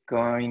it's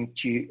going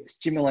to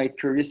stimulate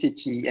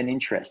curiosity and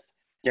interest.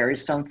 There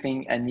is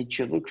something I need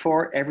to look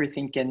for.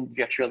 Everything can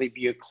virtually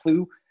be a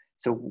clue.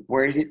 So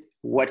where is it?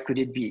 What could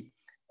it be?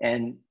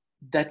 And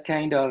that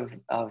kind of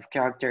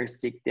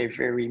characteristic, they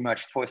very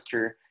much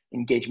foster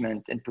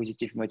engagement and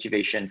positive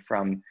motivation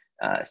from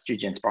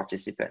students,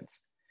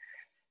 participants.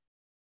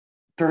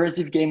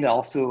 Perversive games are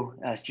also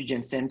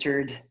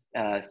student-centered.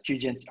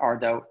 Students are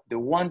the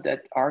ones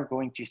that are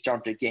going to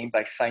start the game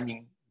by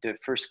finding the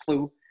first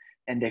clue,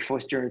 and they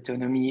foster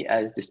autonomy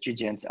as the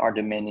students are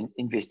the main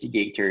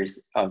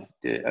investigators of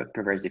the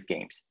perversive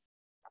games.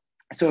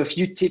 So a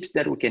few tips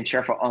that we can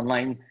share for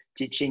online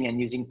teaching and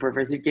using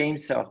perversive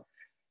games. So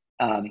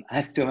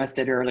as Thomas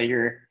said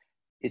earlier,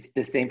 it's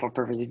the same for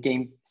perversive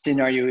game.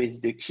 Scenario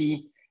is the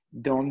key.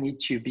 Don't need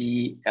to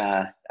be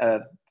a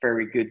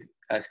very good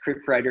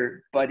script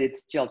writer, but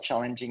it's still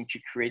challenging to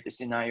create a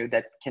scenario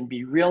that can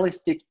be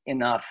realistic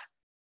enough,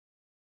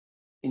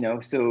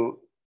 so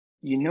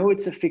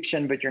it's a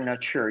fiction, but you're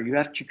not sure. You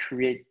have to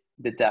create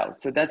the doubt.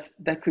 So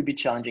that could be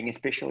challenging,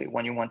 especially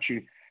when you want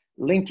to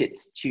link it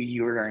to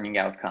your learning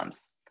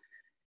outcomes.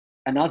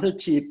 Another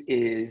tip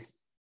is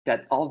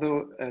that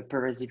although a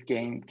perversive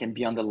game can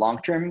be on the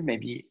long term,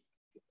 maybe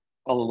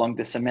all along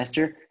the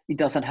semester, it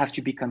doesn't have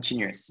to be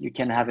continuous. You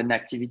can have an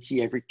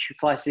activity every 2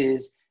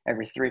 classes,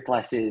 every 3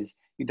 classes.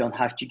 You don't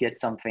have to get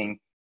something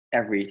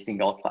every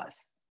single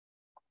class.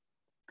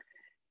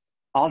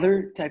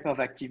 Other type of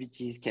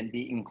activities can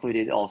be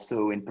included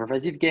also in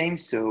perversive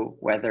games. So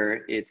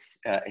whether it's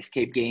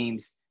escape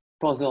games,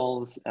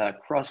 puzzles,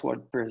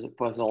 crossword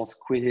puzzles,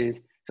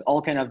 quizzes, so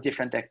all kind of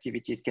different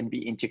activities can be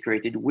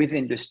integrated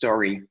within the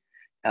story,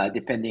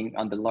 depending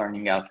on the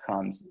learning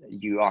outcomes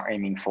you are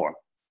aiming for.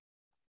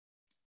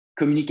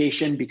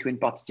 Communication between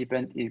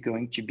participants is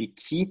going to be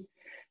key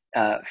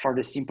for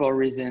the simple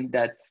reason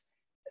that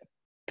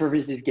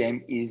perversive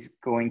game is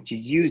going to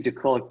use the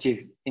collective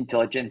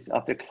intelligence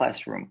of the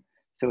classroom.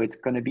 So it's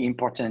going to be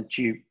important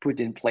to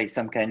put in place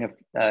some kind of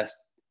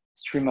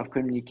stream of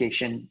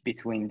communication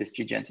between the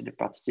students and the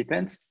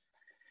participants.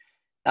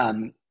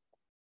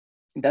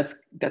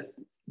 That's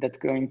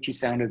going to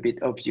sound a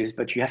bit obvious,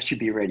 but you have to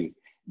be ready.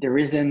 The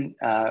reason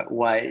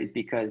why is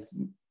because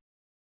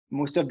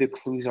most of the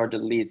clues or the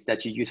leads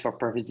that you use for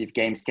perversive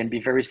games can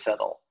be very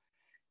subtle.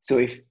 So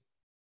if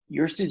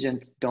your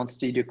students don't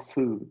see the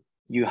clue,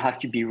 you have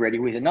to be ready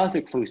with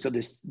another clue so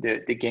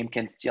the game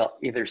can still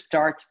either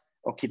start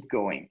or keep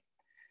going.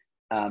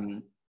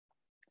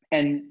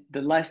 And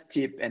the last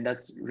tip, and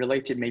that's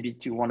related maybe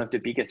to one of the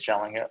biggest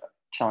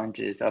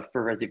challenges of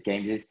perversive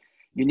games, is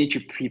you need to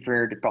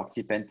prepare the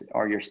participant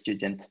or your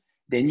student.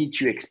 They need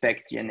to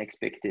expect the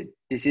unexpected.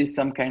 This is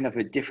some kind of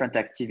a different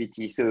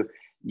activity. So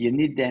you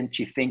need them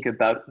to think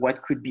about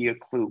what could be a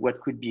clue,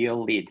 what could be a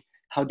lead,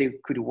 how they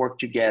could work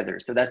together.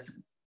 So that's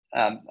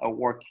a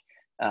work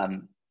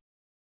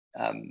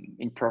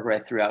in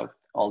progress throughout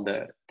all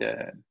the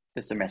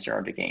semester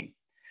or the game.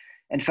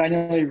 And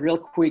finally, real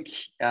quick,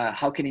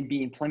 how can it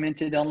be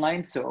implemented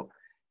online? So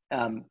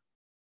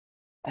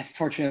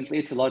unfortunately,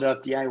 it's a lot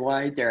of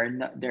DIY.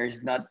 There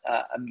is not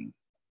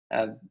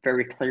a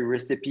very clear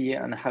recipe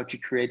on how to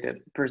create a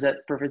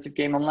perversive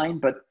game online.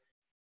 But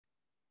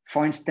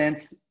for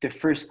instance, the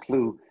first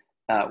clue,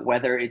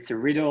 whether it's a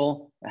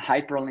riddle, a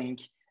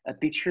hyperlink, a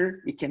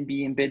picture, it can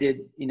be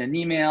embedded in an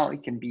email.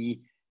 It can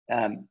be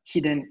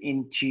hidden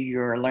into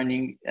your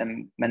learning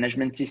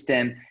management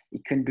system.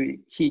 It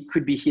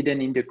could be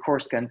hidden in the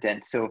course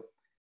content. So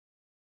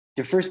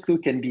the first clue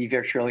can be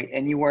virtually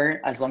anywhere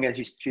as long as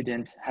your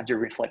students have the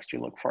reflex to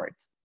look for it.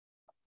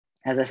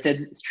 As I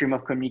said, stream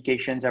of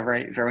communications are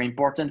very, very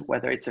important,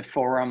 whether it's a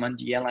forum on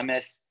the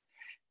LMS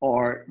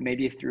or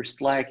maybe through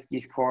Slack,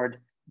 Discord.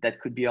 That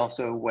could be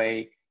also a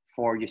way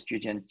for your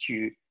student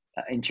to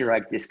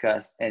interact,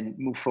 discuss, and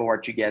move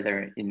forward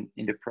together in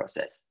the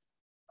process.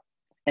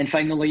 And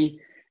finally,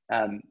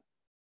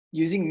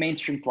 using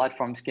mainstream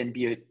platforms can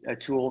be a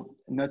tool,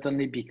 not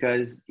only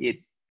because it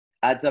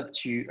adds up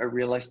to a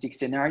realistic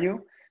scenario,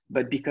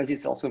 but because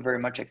it's also very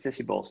much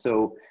accessible. So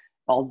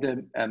all the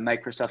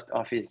Microsoft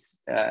Office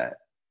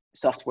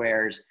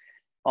softwares,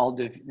 all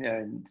the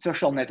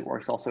social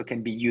networks also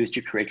can be used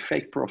to create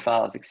fake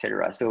profiles,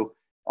 etc. So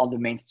all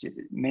the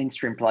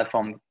mainstream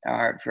platforms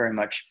are very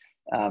much,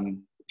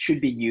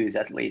 should be used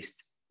at least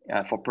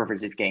for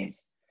purposive games.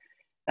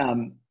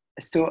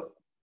 So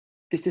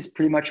this is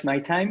pretty much my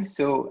time.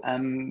 So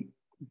I'm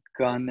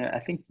gonna, I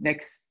think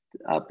next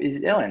up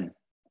is Ellen.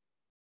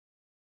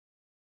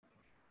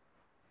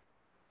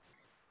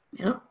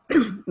 Yeah.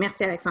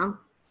 Merci, Alexandre.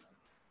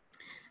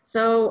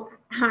 So,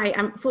 hi,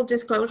 I'm full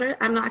disclosure.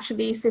 I'm not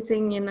actually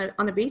sitting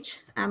on a beach.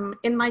 I'm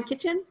in my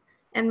kitchen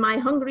and my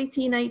hungry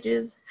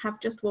teenagers have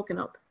just woken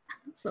up.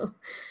 So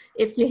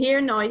if you hear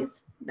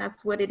noise,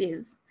 that's what it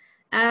is.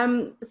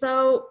 So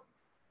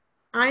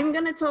I'm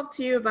going to talk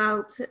to you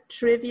about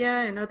trivia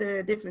and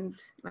other different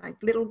like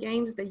little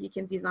games that you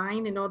can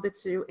design in order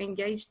to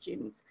engage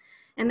students.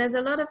 And there's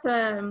a lot of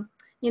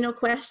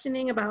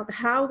questioning about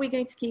how we're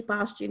going to keep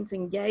our students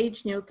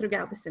engaged,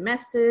 throughout the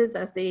semesters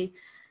as they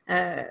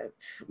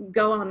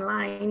go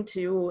online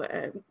to,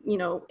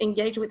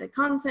 engage with the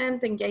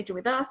content, engage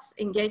with us,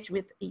 engage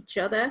with each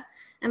other.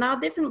 And our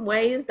different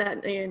ways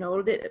that,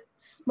 the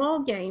small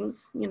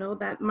games,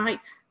 that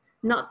might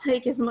not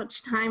take as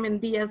much time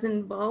and be as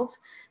involved,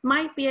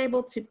 might be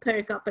able to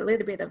perk up a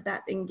little bit of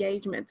that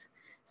engagement.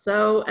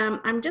 So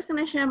I'm just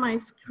going to share my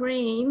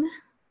screen,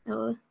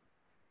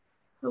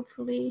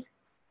 hopefully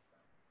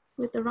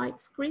with the right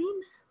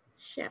screen,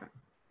 share.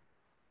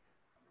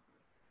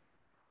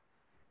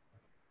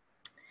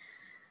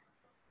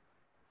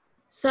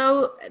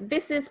 So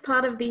this is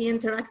part of the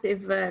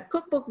interactive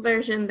cookbook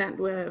version that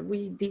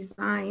we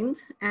designed,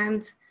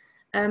 and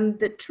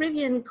the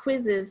trivia and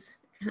quizzes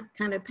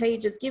kind of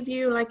pages give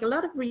you like a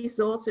lot of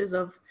resources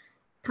of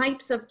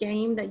types of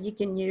game that you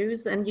can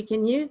use, and you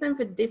can use them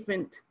for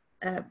different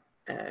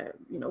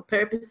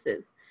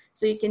purposes.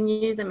 So you can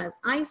use them as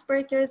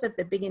icebreakers at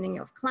the beginning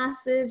of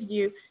classes.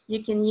 You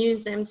can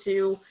use them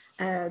to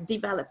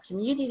develop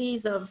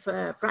communities of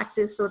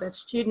practice so that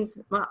students,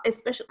 well,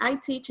 especially I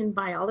teach in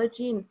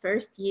biology in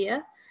first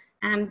year,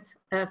 and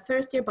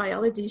first year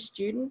biology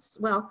students,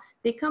 well,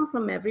 they come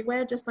from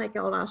everywhere, just like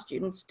all our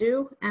students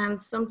do.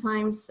 And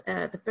sometimes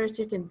the first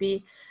year can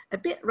be a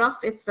bit rough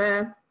if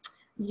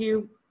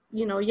you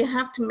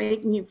have to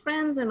make new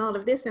friends and all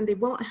of this, and they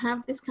won't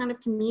have this kind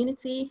of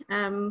community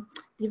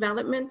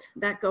development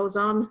that goes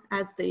on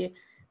as they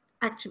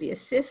actually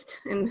assist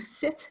and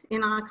sit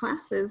in our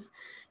classes.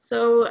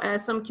 So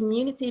some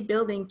community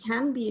building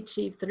can be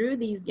achieved through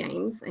these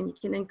games, and you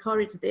can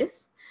encourage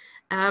this.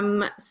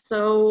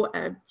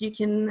 You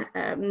can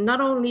not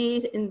only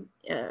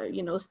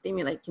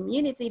stimulate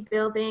community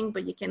building,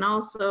 but you can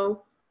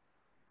also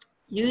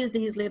use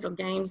these little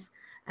games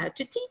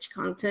to teach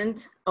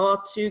content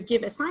or to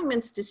give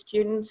assignments to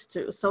students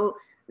to. So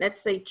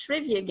let's say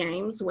trivia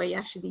games where you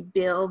actually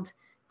build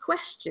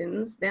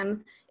questions,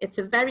 then it's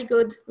a very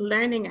good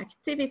learning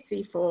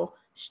activity for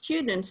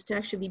students to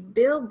actually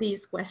build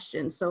these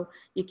questions. So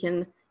you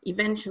can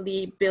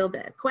eventually build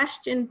a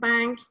question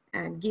bank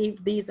and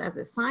give these as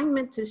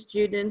assignment to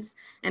students,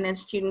 and then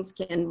students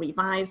can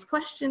revise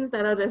questions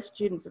that other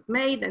students have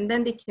made, and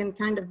then they can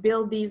kind of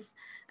build these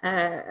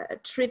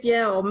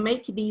trivia or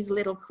make these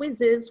little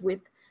quizzes with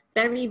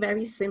very,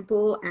 very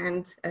simple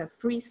and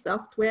free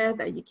software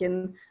that you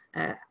can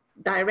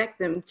direct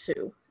them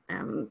to.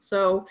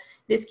 So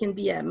this can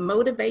be a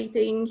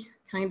motivating,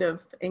 kind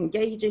of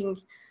engaging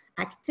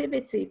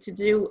activity to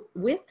do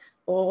with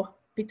or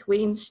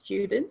between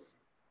students.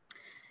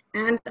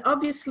 And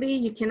obviously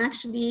you can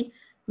actually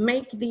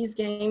make these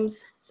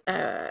games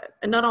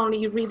not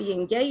only really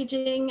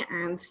engaging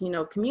and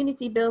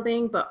community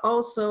building, but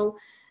also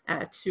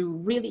to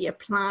really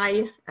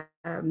apply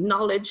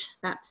knowledge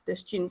that the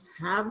students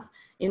have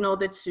in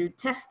order to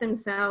test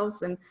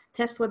themselves and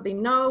test what they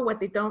know, what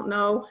they don't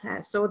know.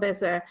 So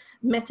there's a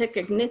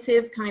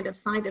metacognitive kind of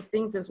side of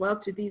things as well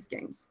to these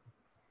games.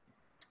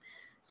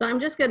 So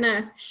I'm just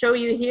gonna show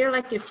you here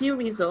like a few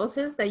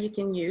resources that you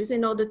can use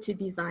in order to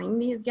design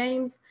these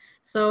games.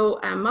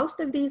 So most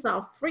of these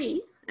are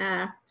free,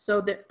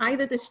 so that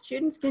either the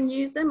students can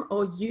use them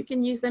or you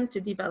can use them to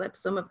develop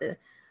some of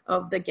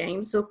the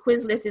games. So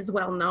Quizlet is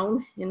well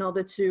known in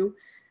order to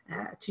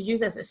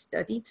use as a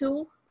study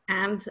tool.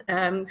 And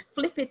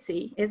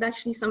Flippity is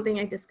actually something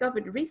I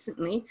discovered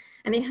recently,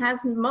 and it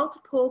has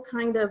multiple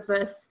kind of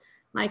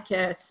like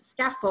a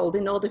scaffold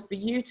in order for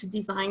you to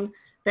design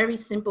very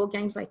simple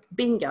games like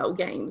bingo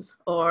games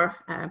or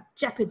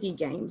Jeopardy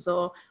games,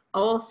 or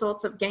all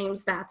sorts of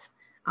games that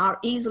are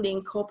easily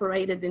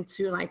incorporated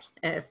into like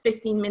a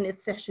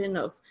 15-minute session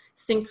of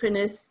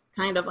synchronous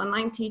kind of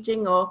online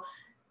teaching or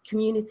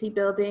community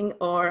building,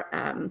 or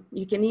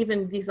you can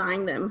even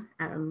design them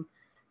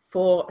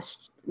for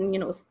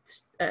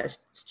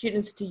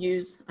students to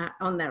use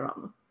on their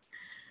own.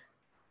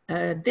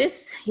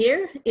 This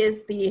here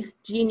is the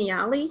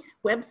Geniali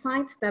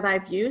website that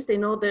I've used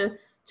in order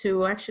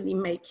to actually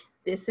make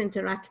this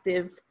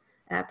interactive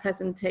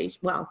presentation,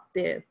 well,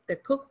 the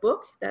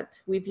cookbook that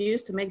we've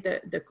used to make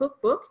the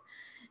cookbook.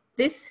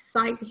 This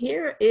site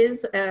here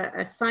is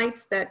a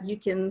site that you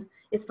can,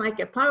 it's like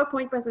a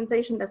PowerPoint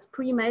presentation that's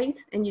pre-made,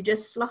 and you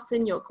just slot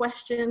in your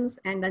questions,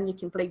 and then you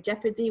can play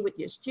Jeopardy with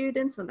your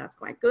students, so that's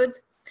quite good.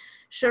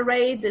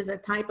 Charades is a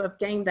type of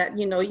game that,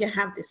 you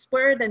have this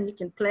word and you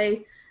can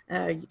play.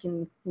 You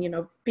can,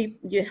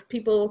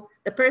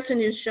 the person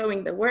who's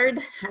showing the word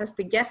has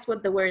to guess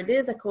what the word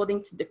is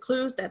according to the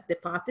clues that the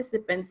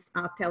participants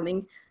are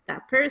telling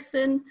that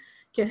person.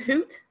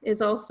 Kahoot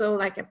is also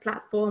like a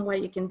platform where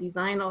you can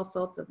design all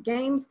sorts of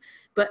games,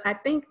 but I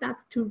think that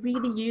to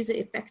really use it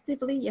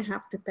effectively, you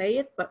have to pay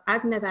it, but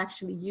I've never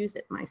actually used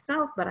it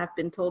myself, but I've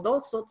been told all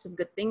sorts of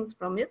good things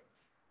from it.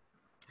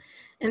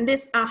 And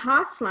this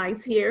AHA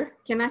slides here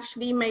can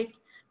actually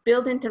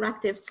build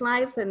interactive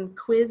slides and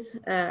quiz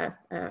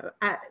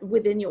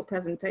within your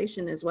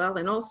presentation as well,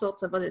 and all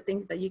sorts of other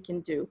things that you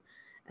can do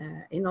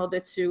in order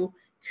to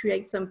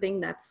create something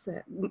that's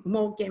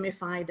more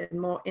gamified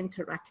and more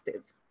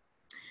interactive.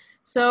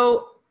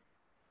 So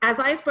as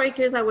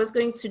icebreakers, I was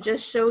going to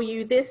just show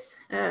you this.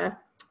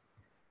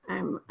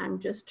 I'm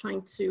just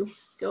trying to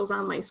go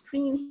around my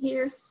screen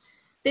here.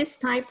 This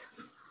type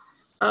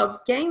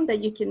of game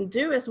that you can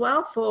do as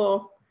well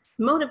for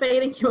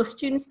motivating your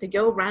students to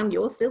go around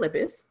your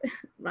syllabus,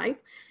 right?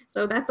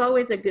 So that's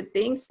always a good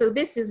thing. So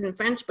this is in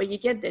French, but you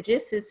get the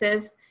gist. It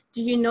says,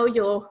 do you know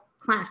your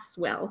class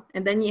well?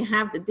 And then you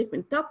have the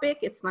different topic.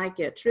 It's like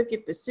a trivia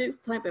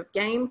pursuit type of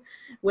game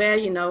where,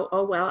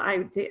 oh, well,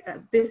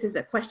 this is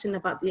a question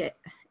about the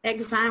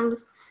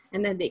exams.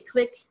 And then they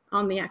click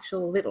on the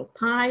actual little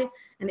pie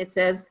and it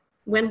says,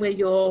 when will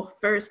your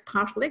first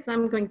partial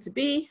exam going to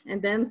be?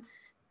 And then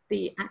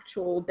the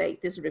actual date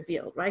is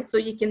revealed, right? So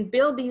you can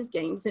build these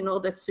games in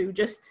order to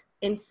just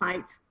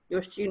incite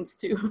your students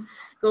to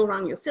go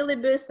around your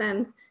syllabus.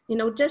 And,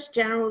 just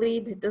generally,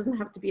 it doesn't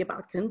have to be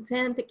about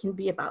content. It can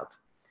be about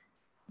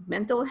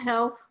mental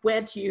health. Where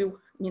do you,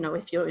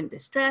 if you're in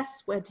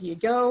distress, where do you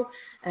go?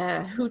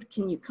 Who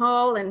can you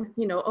call? And,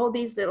 all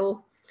these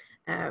little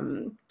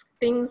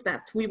things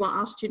that we want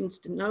our students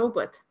to know,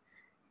 but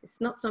it's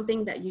not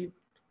something that you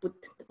would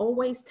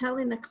always tell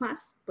in a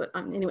class, but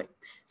anyway.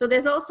 So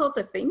there's all sorts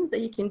of things that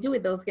you can do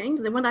with those games.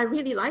 And what I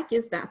really like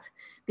is that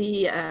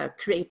the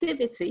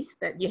creativity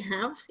that you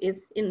have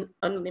is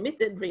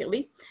unlimited,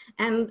 really,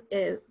 and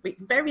with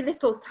very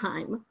little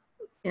time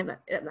and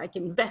like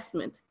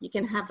investment, you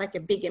can have like a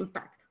big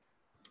impact.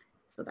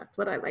 So that's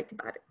what I like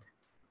about it.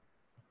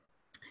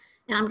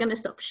 And I'm gonna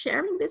stop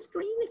sharing this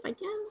screen if I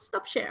can.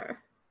 Stop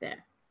share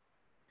there.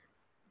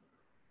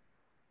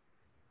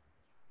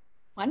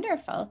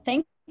 Wonderful.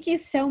 Thank you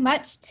so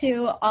much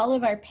to all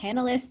of our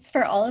panelists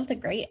for all of the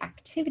great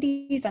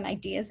activities and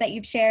ideas that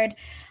you've shared.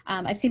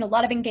 I've seen a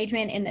lot of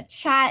engagement in the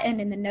chat and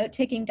in the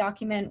note-taking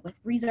document with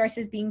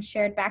resources being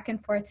shared back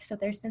and forth. So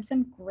there's been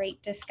some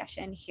great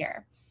discussion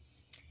here.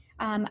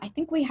 I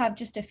think we have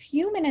just a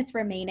few minutes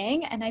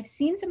remaining, and I've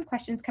seen some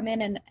questions come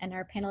in, and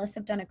our panelists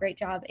have done a great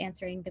job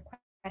answering the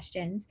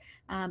questions.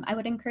 I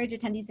would encourage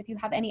attendees, if you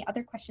have any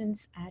other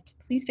questions, to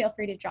please feel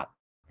free to drop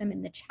them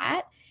in the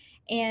chat.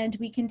 And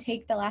we can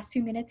take the last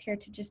few minutes here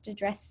to just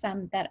address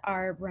some that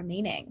are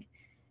remaining.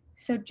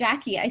 So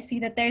Jackie, I see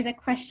that there's a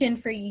question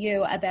for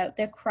you about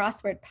the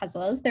crossword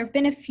puzzles. There have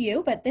been a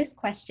few, but this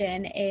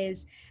question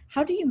is,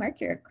 how do you mark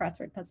your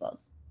crossword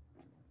puzzles?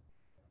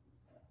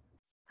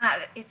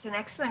 It's an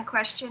excellent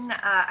question.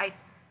 I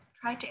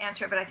tried to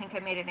answer it, but I think I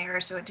made an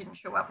error, so it didn't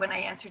show up when I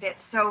answered it.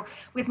 So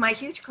with my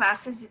huge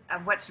classes,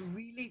 what's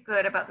really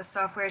good about the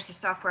software is the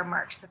software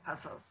marks the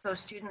puzzles. So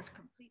students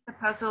complete the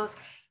puzzles,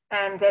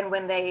 and then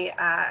when they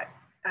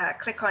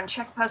click on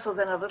check puzzle,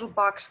 then a little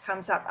box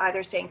comes up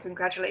either saying,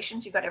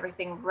 congratulations, you got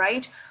everything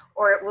right,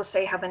 or it will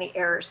say how many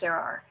errors there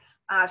are.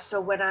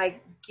 So when I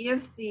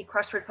give the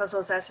crossword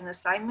puzzles as an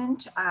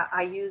assignment,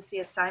 I use the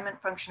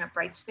assignment function of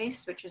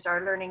Brightspace, which is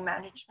our learning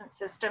management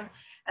system.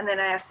 And then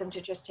I ask them to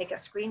just take a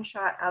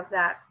screenshot of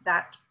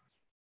that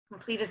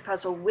completed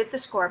puzzle with the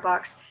score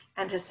box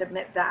and to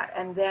submit that.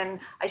 And then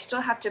I still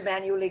have to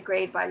manually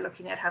grade by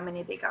looking at how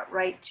many they got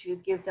right to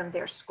give them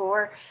their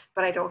score,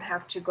 but I don't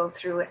have to go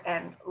through it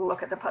and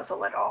look at the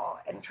puzzle at all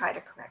and try to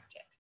correct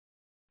it.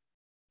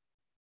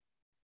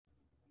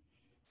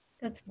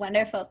 That's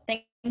wonderful.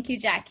 Thank you,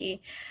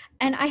 Jackie.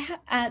 And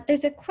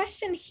there's a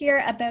question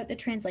here about the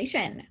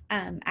translation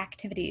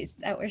activities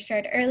that were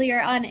shared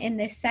earlier on in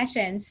this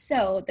session.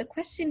 So the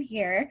question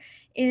here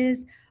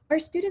is, are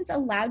students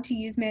allowed to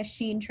use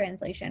machine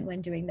translation when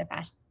doing the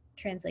fast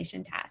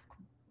translation task?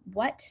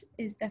 What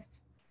if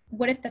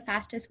the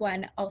fastest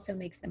one also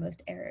makes the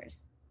most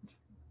errors?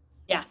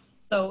 Yes,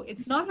 so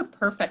it's not a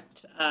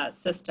perfect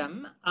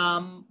system.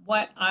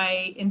 What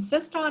I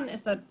insist on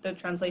is that the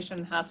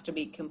translation has to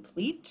be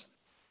complete.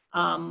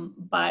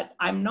 But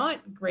I'm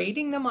not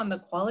grading them on the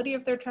quality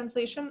of their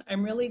translation.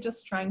 I'm really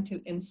just trying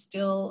to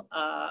instill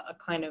a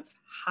kind of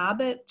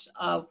habit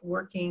of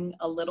working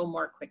a little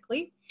more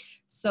quickly.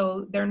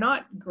 So they're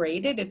not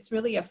graded. It's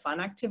really a fun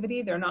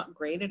activity. They're not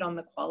graded on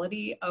the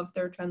quality of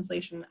their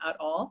translation at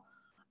all.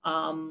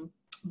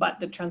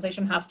 But the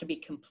translation has to be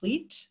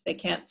complete. They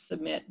can't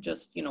submit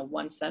just, you know,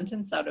 one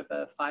sentence out of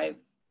a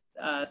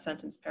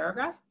 5-sentence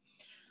paragraph.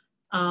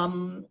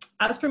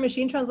 As for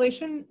machine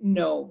translation,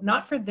 no,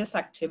 not for this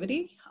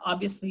activity.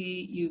 Obviously,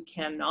 you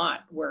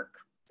cannot work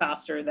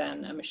faster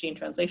than a machine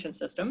translation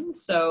system.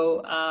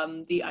 So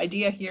the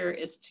idea here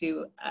is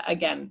to,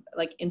 again,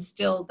 like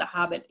instill the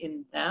habit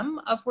in them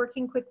of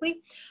working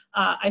quickly.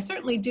 I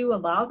certainly do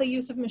allow the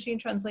use of machine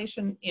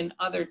translation in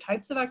other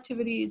types of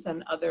activities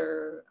and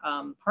other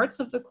parts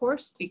of the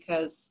course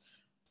because,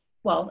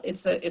 well,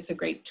 it's a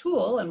great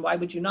tool, and why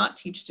would you not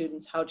teach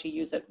students how to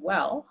use it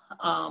well,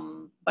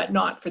 but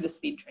not for the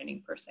speed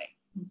training per se.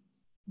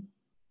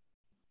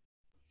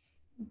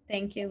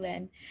 Thank you,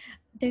 Lynn.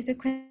 There's a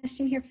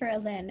question here for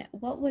Lynn.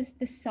 What was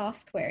the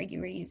software you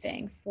were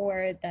using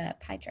for the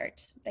pie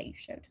chart that you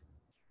showed?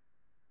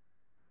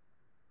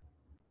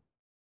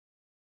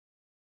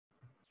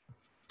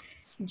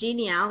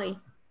 Genially.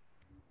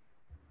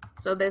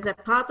 So there's a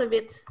part of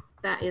it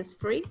that is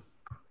free,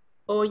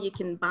 or you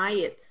can buy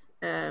it,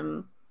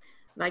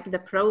 like the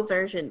pro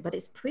version, but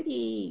it's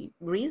pretty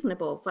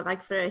reasonable for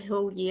a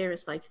whole year.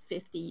 It's like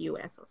 50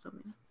 US or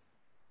something.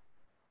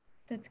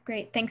 That's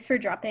great. Thanks for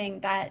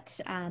dropping that,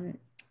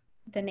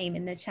 the name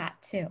in the chat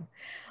too.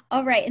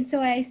 All right, and so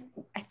I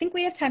think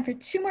we have time for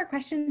 2 more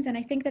questions, and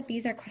I think that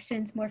these are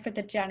questions more for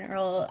the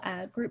general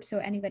group, so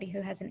anybody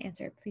who has an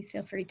answer, please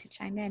feel free to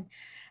chime in.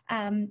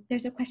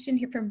 There's a question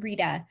here from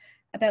Rita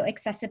about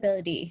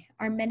accessibility.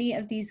 Are many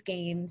of these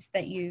games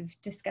that you've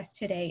discussed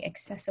today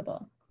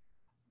accessible?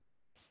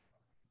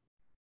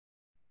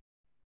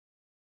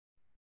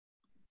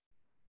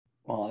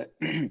 Well,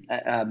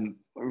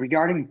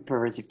 regarding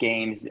pervasive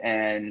games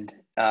and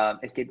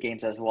escape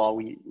games as well,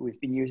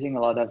 we've been using a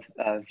lot of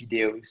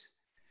videos.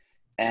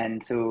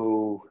 And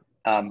so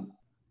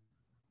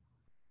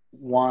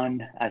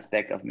one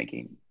aspect of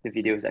making the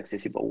videos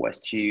accessible was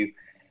to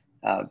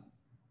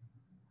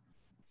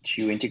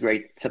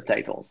integrate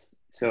subtitles.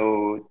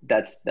 So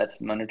that's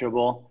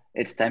manageable.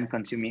 It's time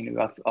consuming,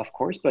 of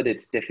course, but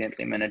it's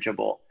definitely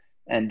manageable.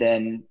 And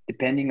then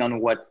depending on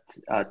what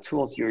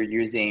tools you're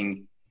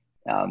using,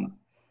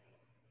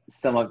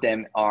 some of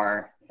them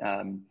are,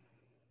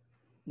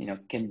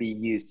 can be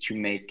used to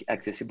make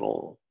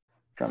accessible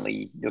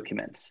friendly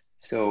documents.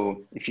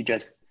 So if you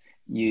just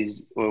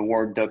use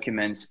Word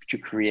documents to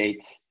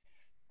create,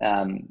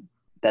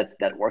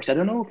 that works. I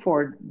don't know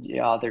for the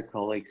other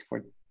colleagues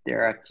for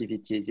their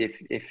activities,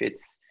 if it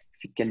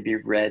can be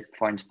read,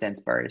 for instance,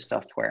 by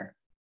software.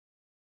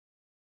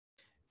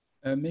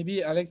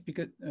 Maybe Alex,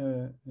 because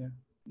yeah,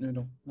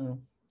 no.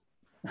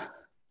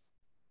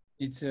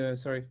 It's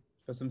sorry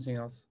for something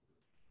else.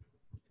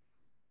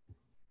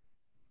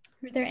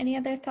 Were there any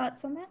other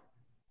thoughts on that?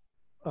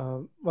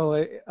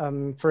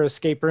 For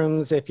escape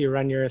rooms, if you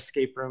run your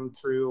escape room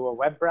through a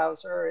web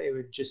browser, it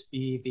would just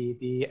be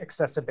the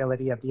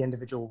accessibility of the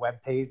individual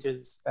web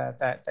pages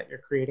that you're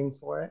creating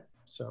for it.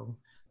 So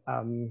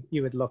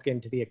you would look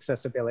into the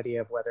accessibility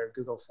of whether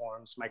Google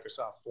Forms,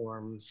 Microsoft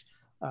Forms,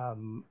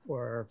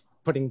 or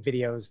putting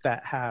videos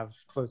that have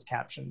closed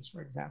captions,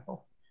 for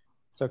example.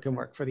 So it can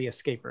work for the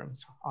escape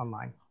rooms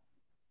online.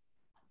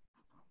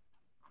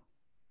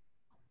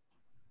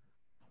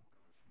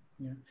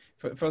 Yeah,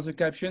 for the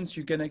captions,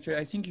 you can actually,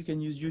 I think you can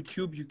use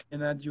YouTube, you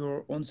can add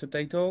your own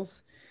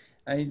subtitles.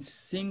 I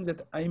think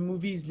that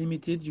iMovie is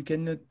limited, you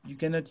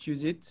cannot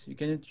use it, you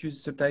cannot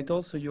use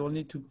subtitles, so you'll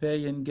need to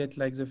pay and get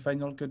like the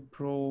Final Cut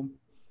Pro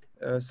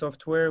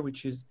software,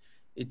 which is,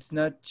 it's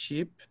not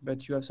cheap,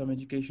 but you have some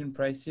education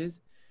prices.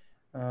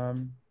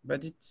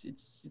 But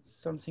it's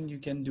something you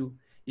can do.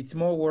 It's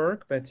more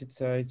work, but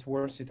it's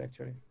worth it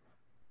actually.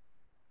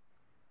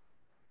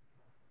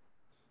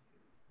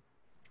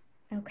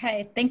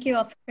 Okay, thank you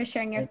all for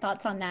sharing your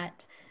thoughts on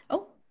that.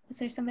 Oh, is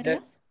there somebody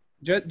else?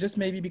 Just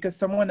maybe because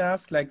someone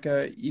asked, like,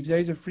 if there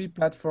is a free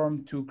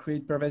platform to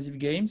create pervasive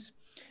games.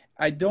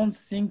 I don't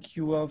think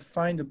you will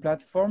find a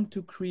platform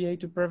to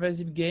create a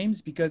pervasive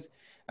games because,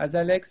 as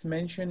Alex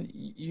mentioned,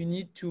 you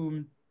need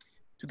to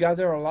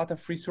gather a lot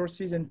of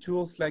resources and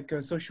tools like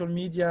social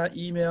media,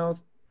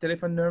 emails,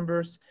 telephone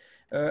numbers,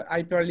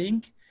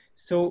 hyperlink.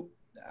 So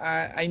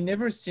I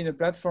never seen a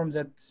platform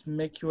that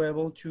make you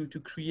able to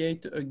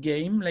create a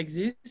game like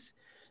this,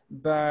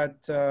 but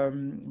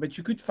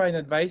you could find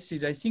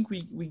advices. I think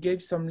we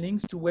gave some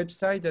links to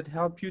websites that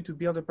help you to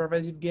build a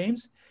pervasive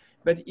games,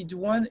 but it's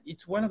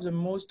one of the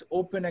most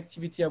open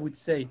activity, I would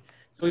say.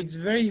 So it's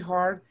very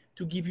hard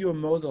to give you a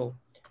model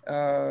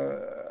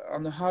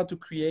on how to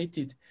create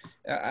it.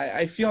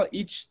 I feel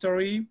each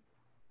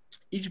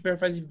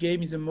pervasive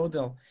game is a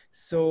model.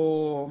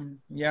 So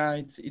yeah,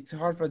 it's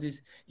hard for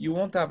this. You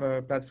won't have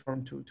a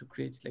platform to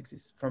create it like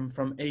this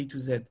from A to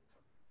Z.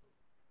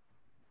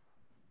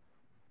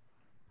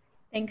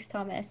 Thanks,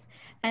 Thomas.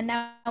 And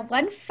now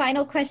one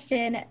final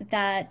question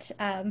that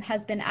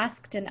has been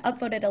asked and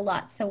upvoted a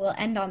lot, so we'll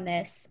end on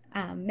this.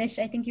 Mish,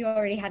 I think you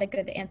already had a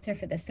good answer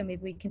for this, so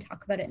maybe we can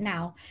talk about it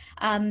now.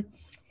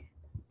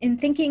 In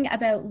thinking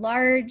about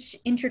large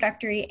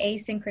introductory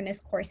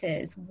asynchronous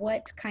courses,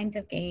 what kinds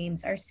of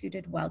games are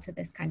suited well to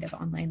this kind of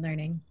online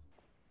learning?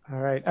 All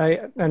right,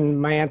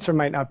 and my answer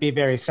might not be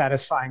very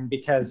satisfying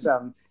because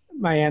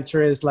my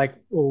answer is like,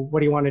 well, what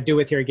do you want to do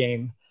with your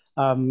game?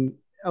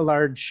 A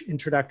large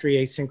introductory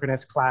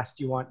asynchronous class,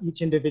 do you want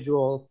each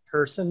individual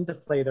person to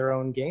play their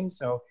own game?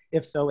 So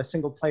if so, a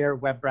single player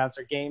web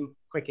browser game,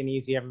 quick and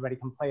easy, everybody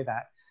can play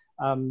that.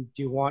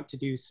 Do you want to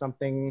do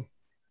something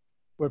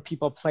where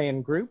people play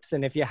in groups?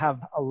 And if you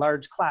have a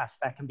large class,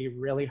 that can be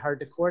really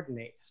hard to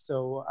coordinate.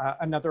 So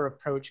another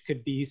approach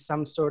could be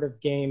some sort of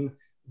game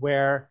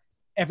where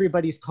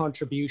everybody's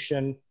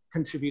contribution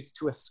contributes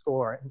to a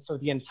score. And so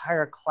the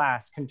entire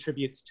class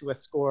contributes to a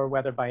score,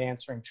 whether by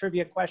answering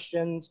trivia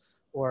questions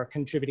or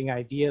contributing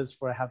ideas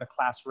for how the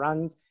class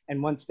runs.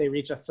 And once they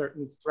reach a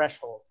certain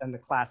threshold, then the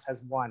class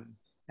has won,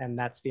 and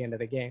that's the end of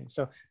the game.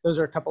 So those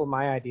are a couple of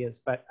my ideas,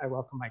 but I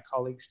welcome my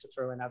colleagues to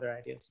throw in other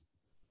ideas.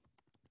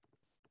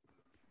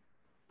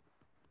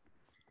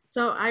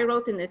 So I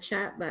wrote in the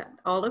chat that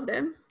all of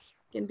them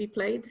can be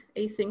played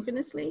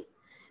asynchronously,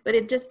 but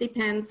it just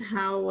depends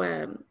how,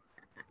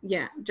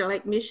 yeah,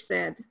 like Mish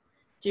said,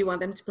 do you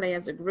want them to play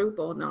as a group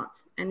or not?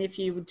 And if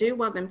you do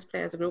want them to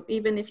play as a group,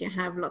 even if you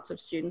have lots of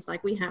students,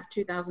 like we have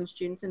 2,000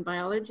 students in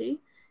biology,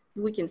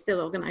 we can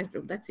still organize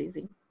group, that's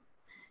easy.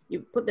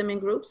 You put them in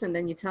groups and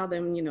then you tell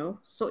them, you know,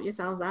 sort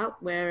yourselves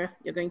out where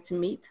you're going to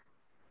meet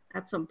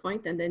at some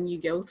point, and then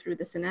you go through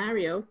the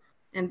scenario,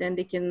 and then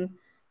they can,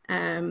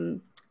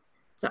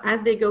 so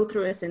as they go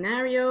through a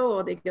scenario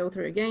or they go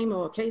through a game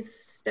or a case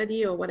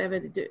study or whatever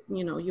they do,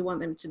 you know, you want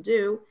them to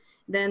do,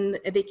 then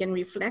they can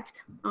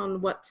reflect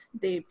on what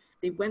they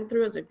went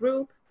through as a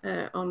group,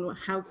 on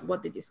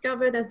what they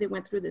discovered as they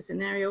went through the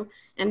scenario.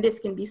 And this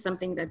can be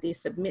something that they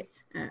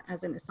submit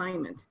as an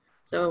assignment.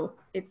 So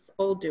it's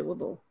all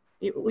doable.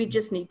 We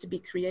just need to be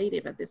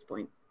creative at this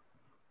point.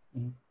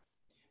 Mm-hmm.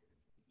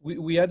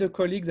 We had a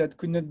colleague that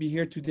could not be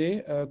here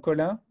today,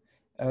 Colin.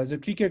 The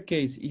clicker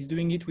case is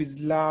doing it with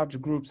large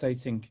groups, I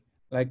think,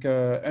 like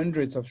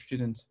hundreds of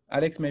students.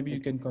 Alex, maybe you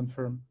can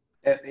confirm.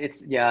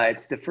 It's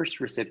the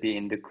first recipe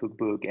in the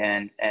cookbook,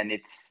 and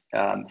it's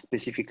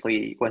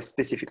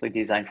specifically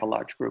designed for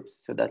large groups.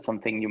 So that's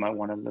something you might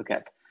want to look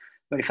at.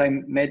 But if I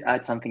may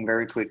add something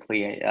very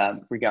quickly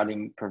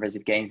regarding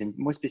pervasive games, and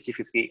more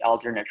specifically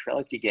alternate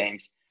reality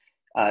games,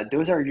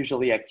 those are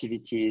usually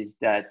activities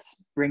that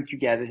bring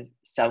together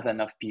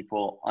thousands of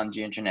people on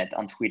the internet,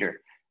 on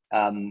Twitter.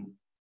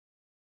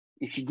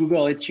 If you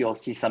Google it, you'll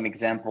see some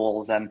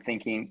examples. I'm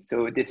thinking,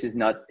 so this is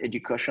not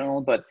educational,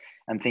 but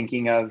I'm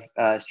thinking of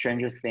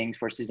Stranger Things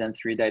for season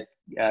 3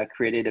 that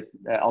created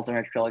an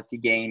alternate reality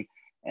game,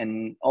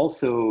 and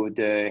also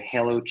the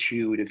Halo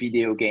 2, the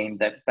video game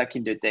that back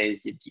in the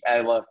days did the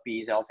I Love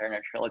Bees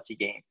alternate reality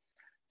game.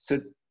 So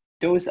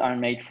those are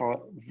made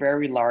for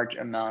very large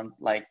amount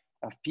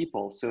of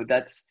people. So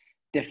that's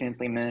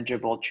definitely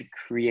manageable to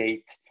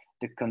create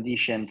the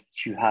conditions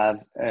to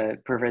have a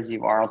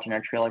pervasive or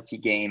alternate reality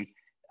game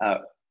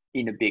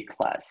in a big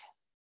class.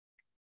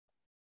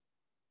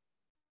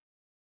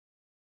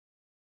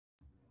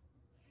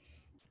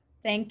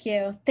 Thank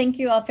you. Thank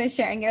you all for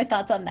sharing your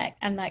thoughts on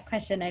that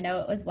question. I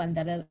know it was one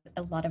that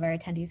a lot of our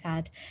attendees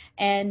had.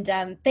 And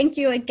thank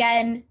you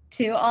again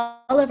to all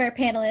of our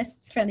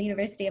panelists from the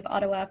University of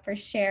Ottawa for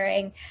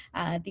sharing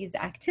these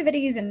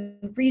activities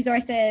and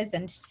resources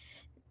and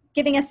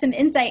giving us some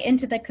insight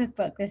into the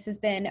cookbook. This has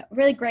been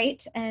really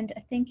great. And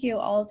thank you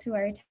all to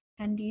our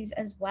attendees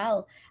as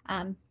well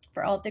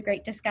for all of the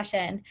great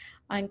discussion.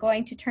 I'm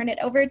going to turn it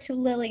over to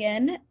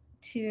Lillian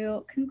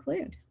to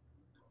conclude.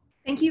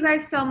 Thank you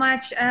guys so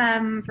much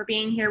for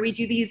being here. We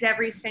do these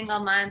every single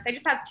month. I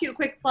just have 2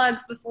 quick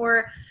plugs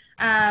before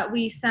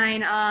we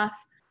sign off.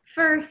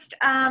 First,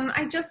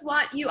 I just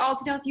want you all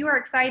to know, if you are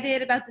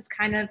excited about this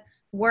kind of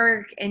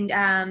work and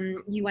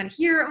you want to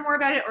hear more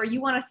about it, or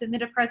you want to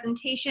submit a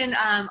presentation,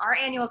 our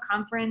annual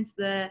conference,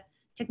 the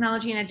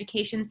Technology and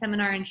Education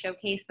Seminar and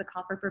Showcase, the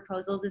call for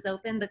proposals, is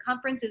open. The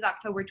conference is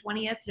October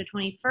 20th to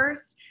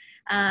 21st,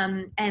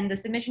 and the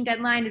submission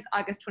deadline is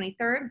August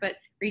 23rd, but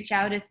reach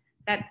out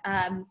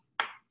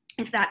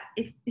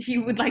if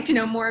you would like to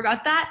know more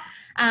about that.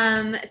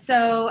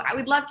 So I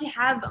would love to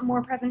have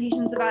more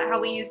presentations about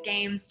how we use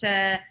games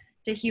to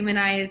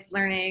humanize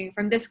learning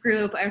from this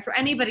group, or for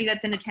anybody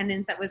that's in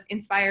attendance that was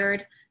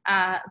inspired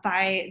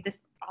by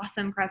this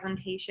awesome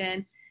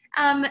presentation.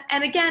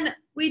 And again,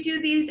 we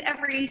do these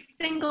every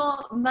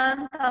single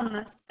month on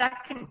the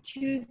 2nd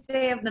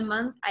Tuesday of the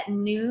month at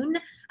noon.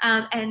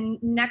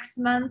 And next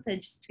month,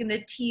 I'm just going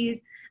to tease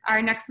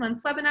our next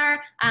month's webinar.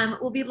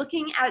 We'll be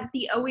looking at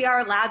the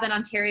OER Lab in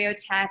Ontario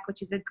Tech,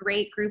 which is a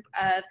great group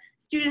of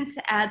students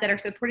that are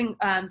supporting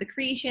the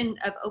creation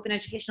of open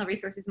educational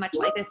resources, much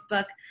like this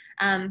book.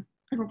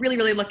 We're really,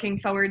 really looking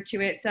forward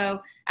to it.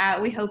 So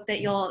we hope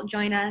that you'll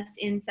join us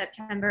in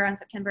September, on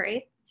September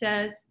 8th,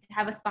 to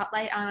have a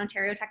spotlight on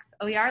Ontario Tech's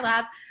OER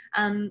Lab.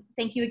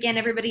 Thank you again,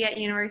 everybody at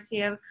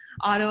University of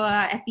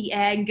Ottawa, at the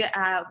Egg.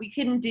 We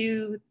couldn't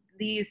do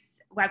these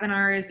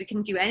webinars, we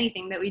couldn't do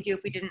anything that we do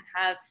if we didn't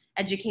have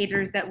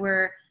educators that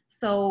were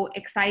so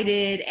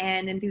excited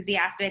and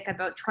enthusiastic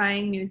about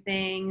trying new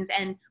things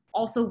and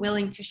also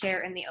willing to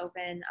share in the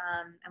open.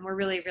 And we're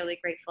really, really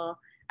grateful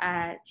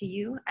to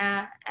you,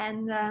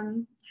 and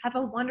have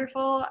a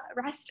wonderful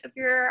rest of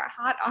your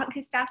hot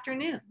August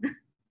afternoon.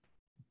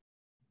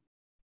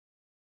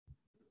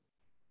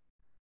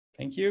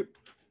 Thank you.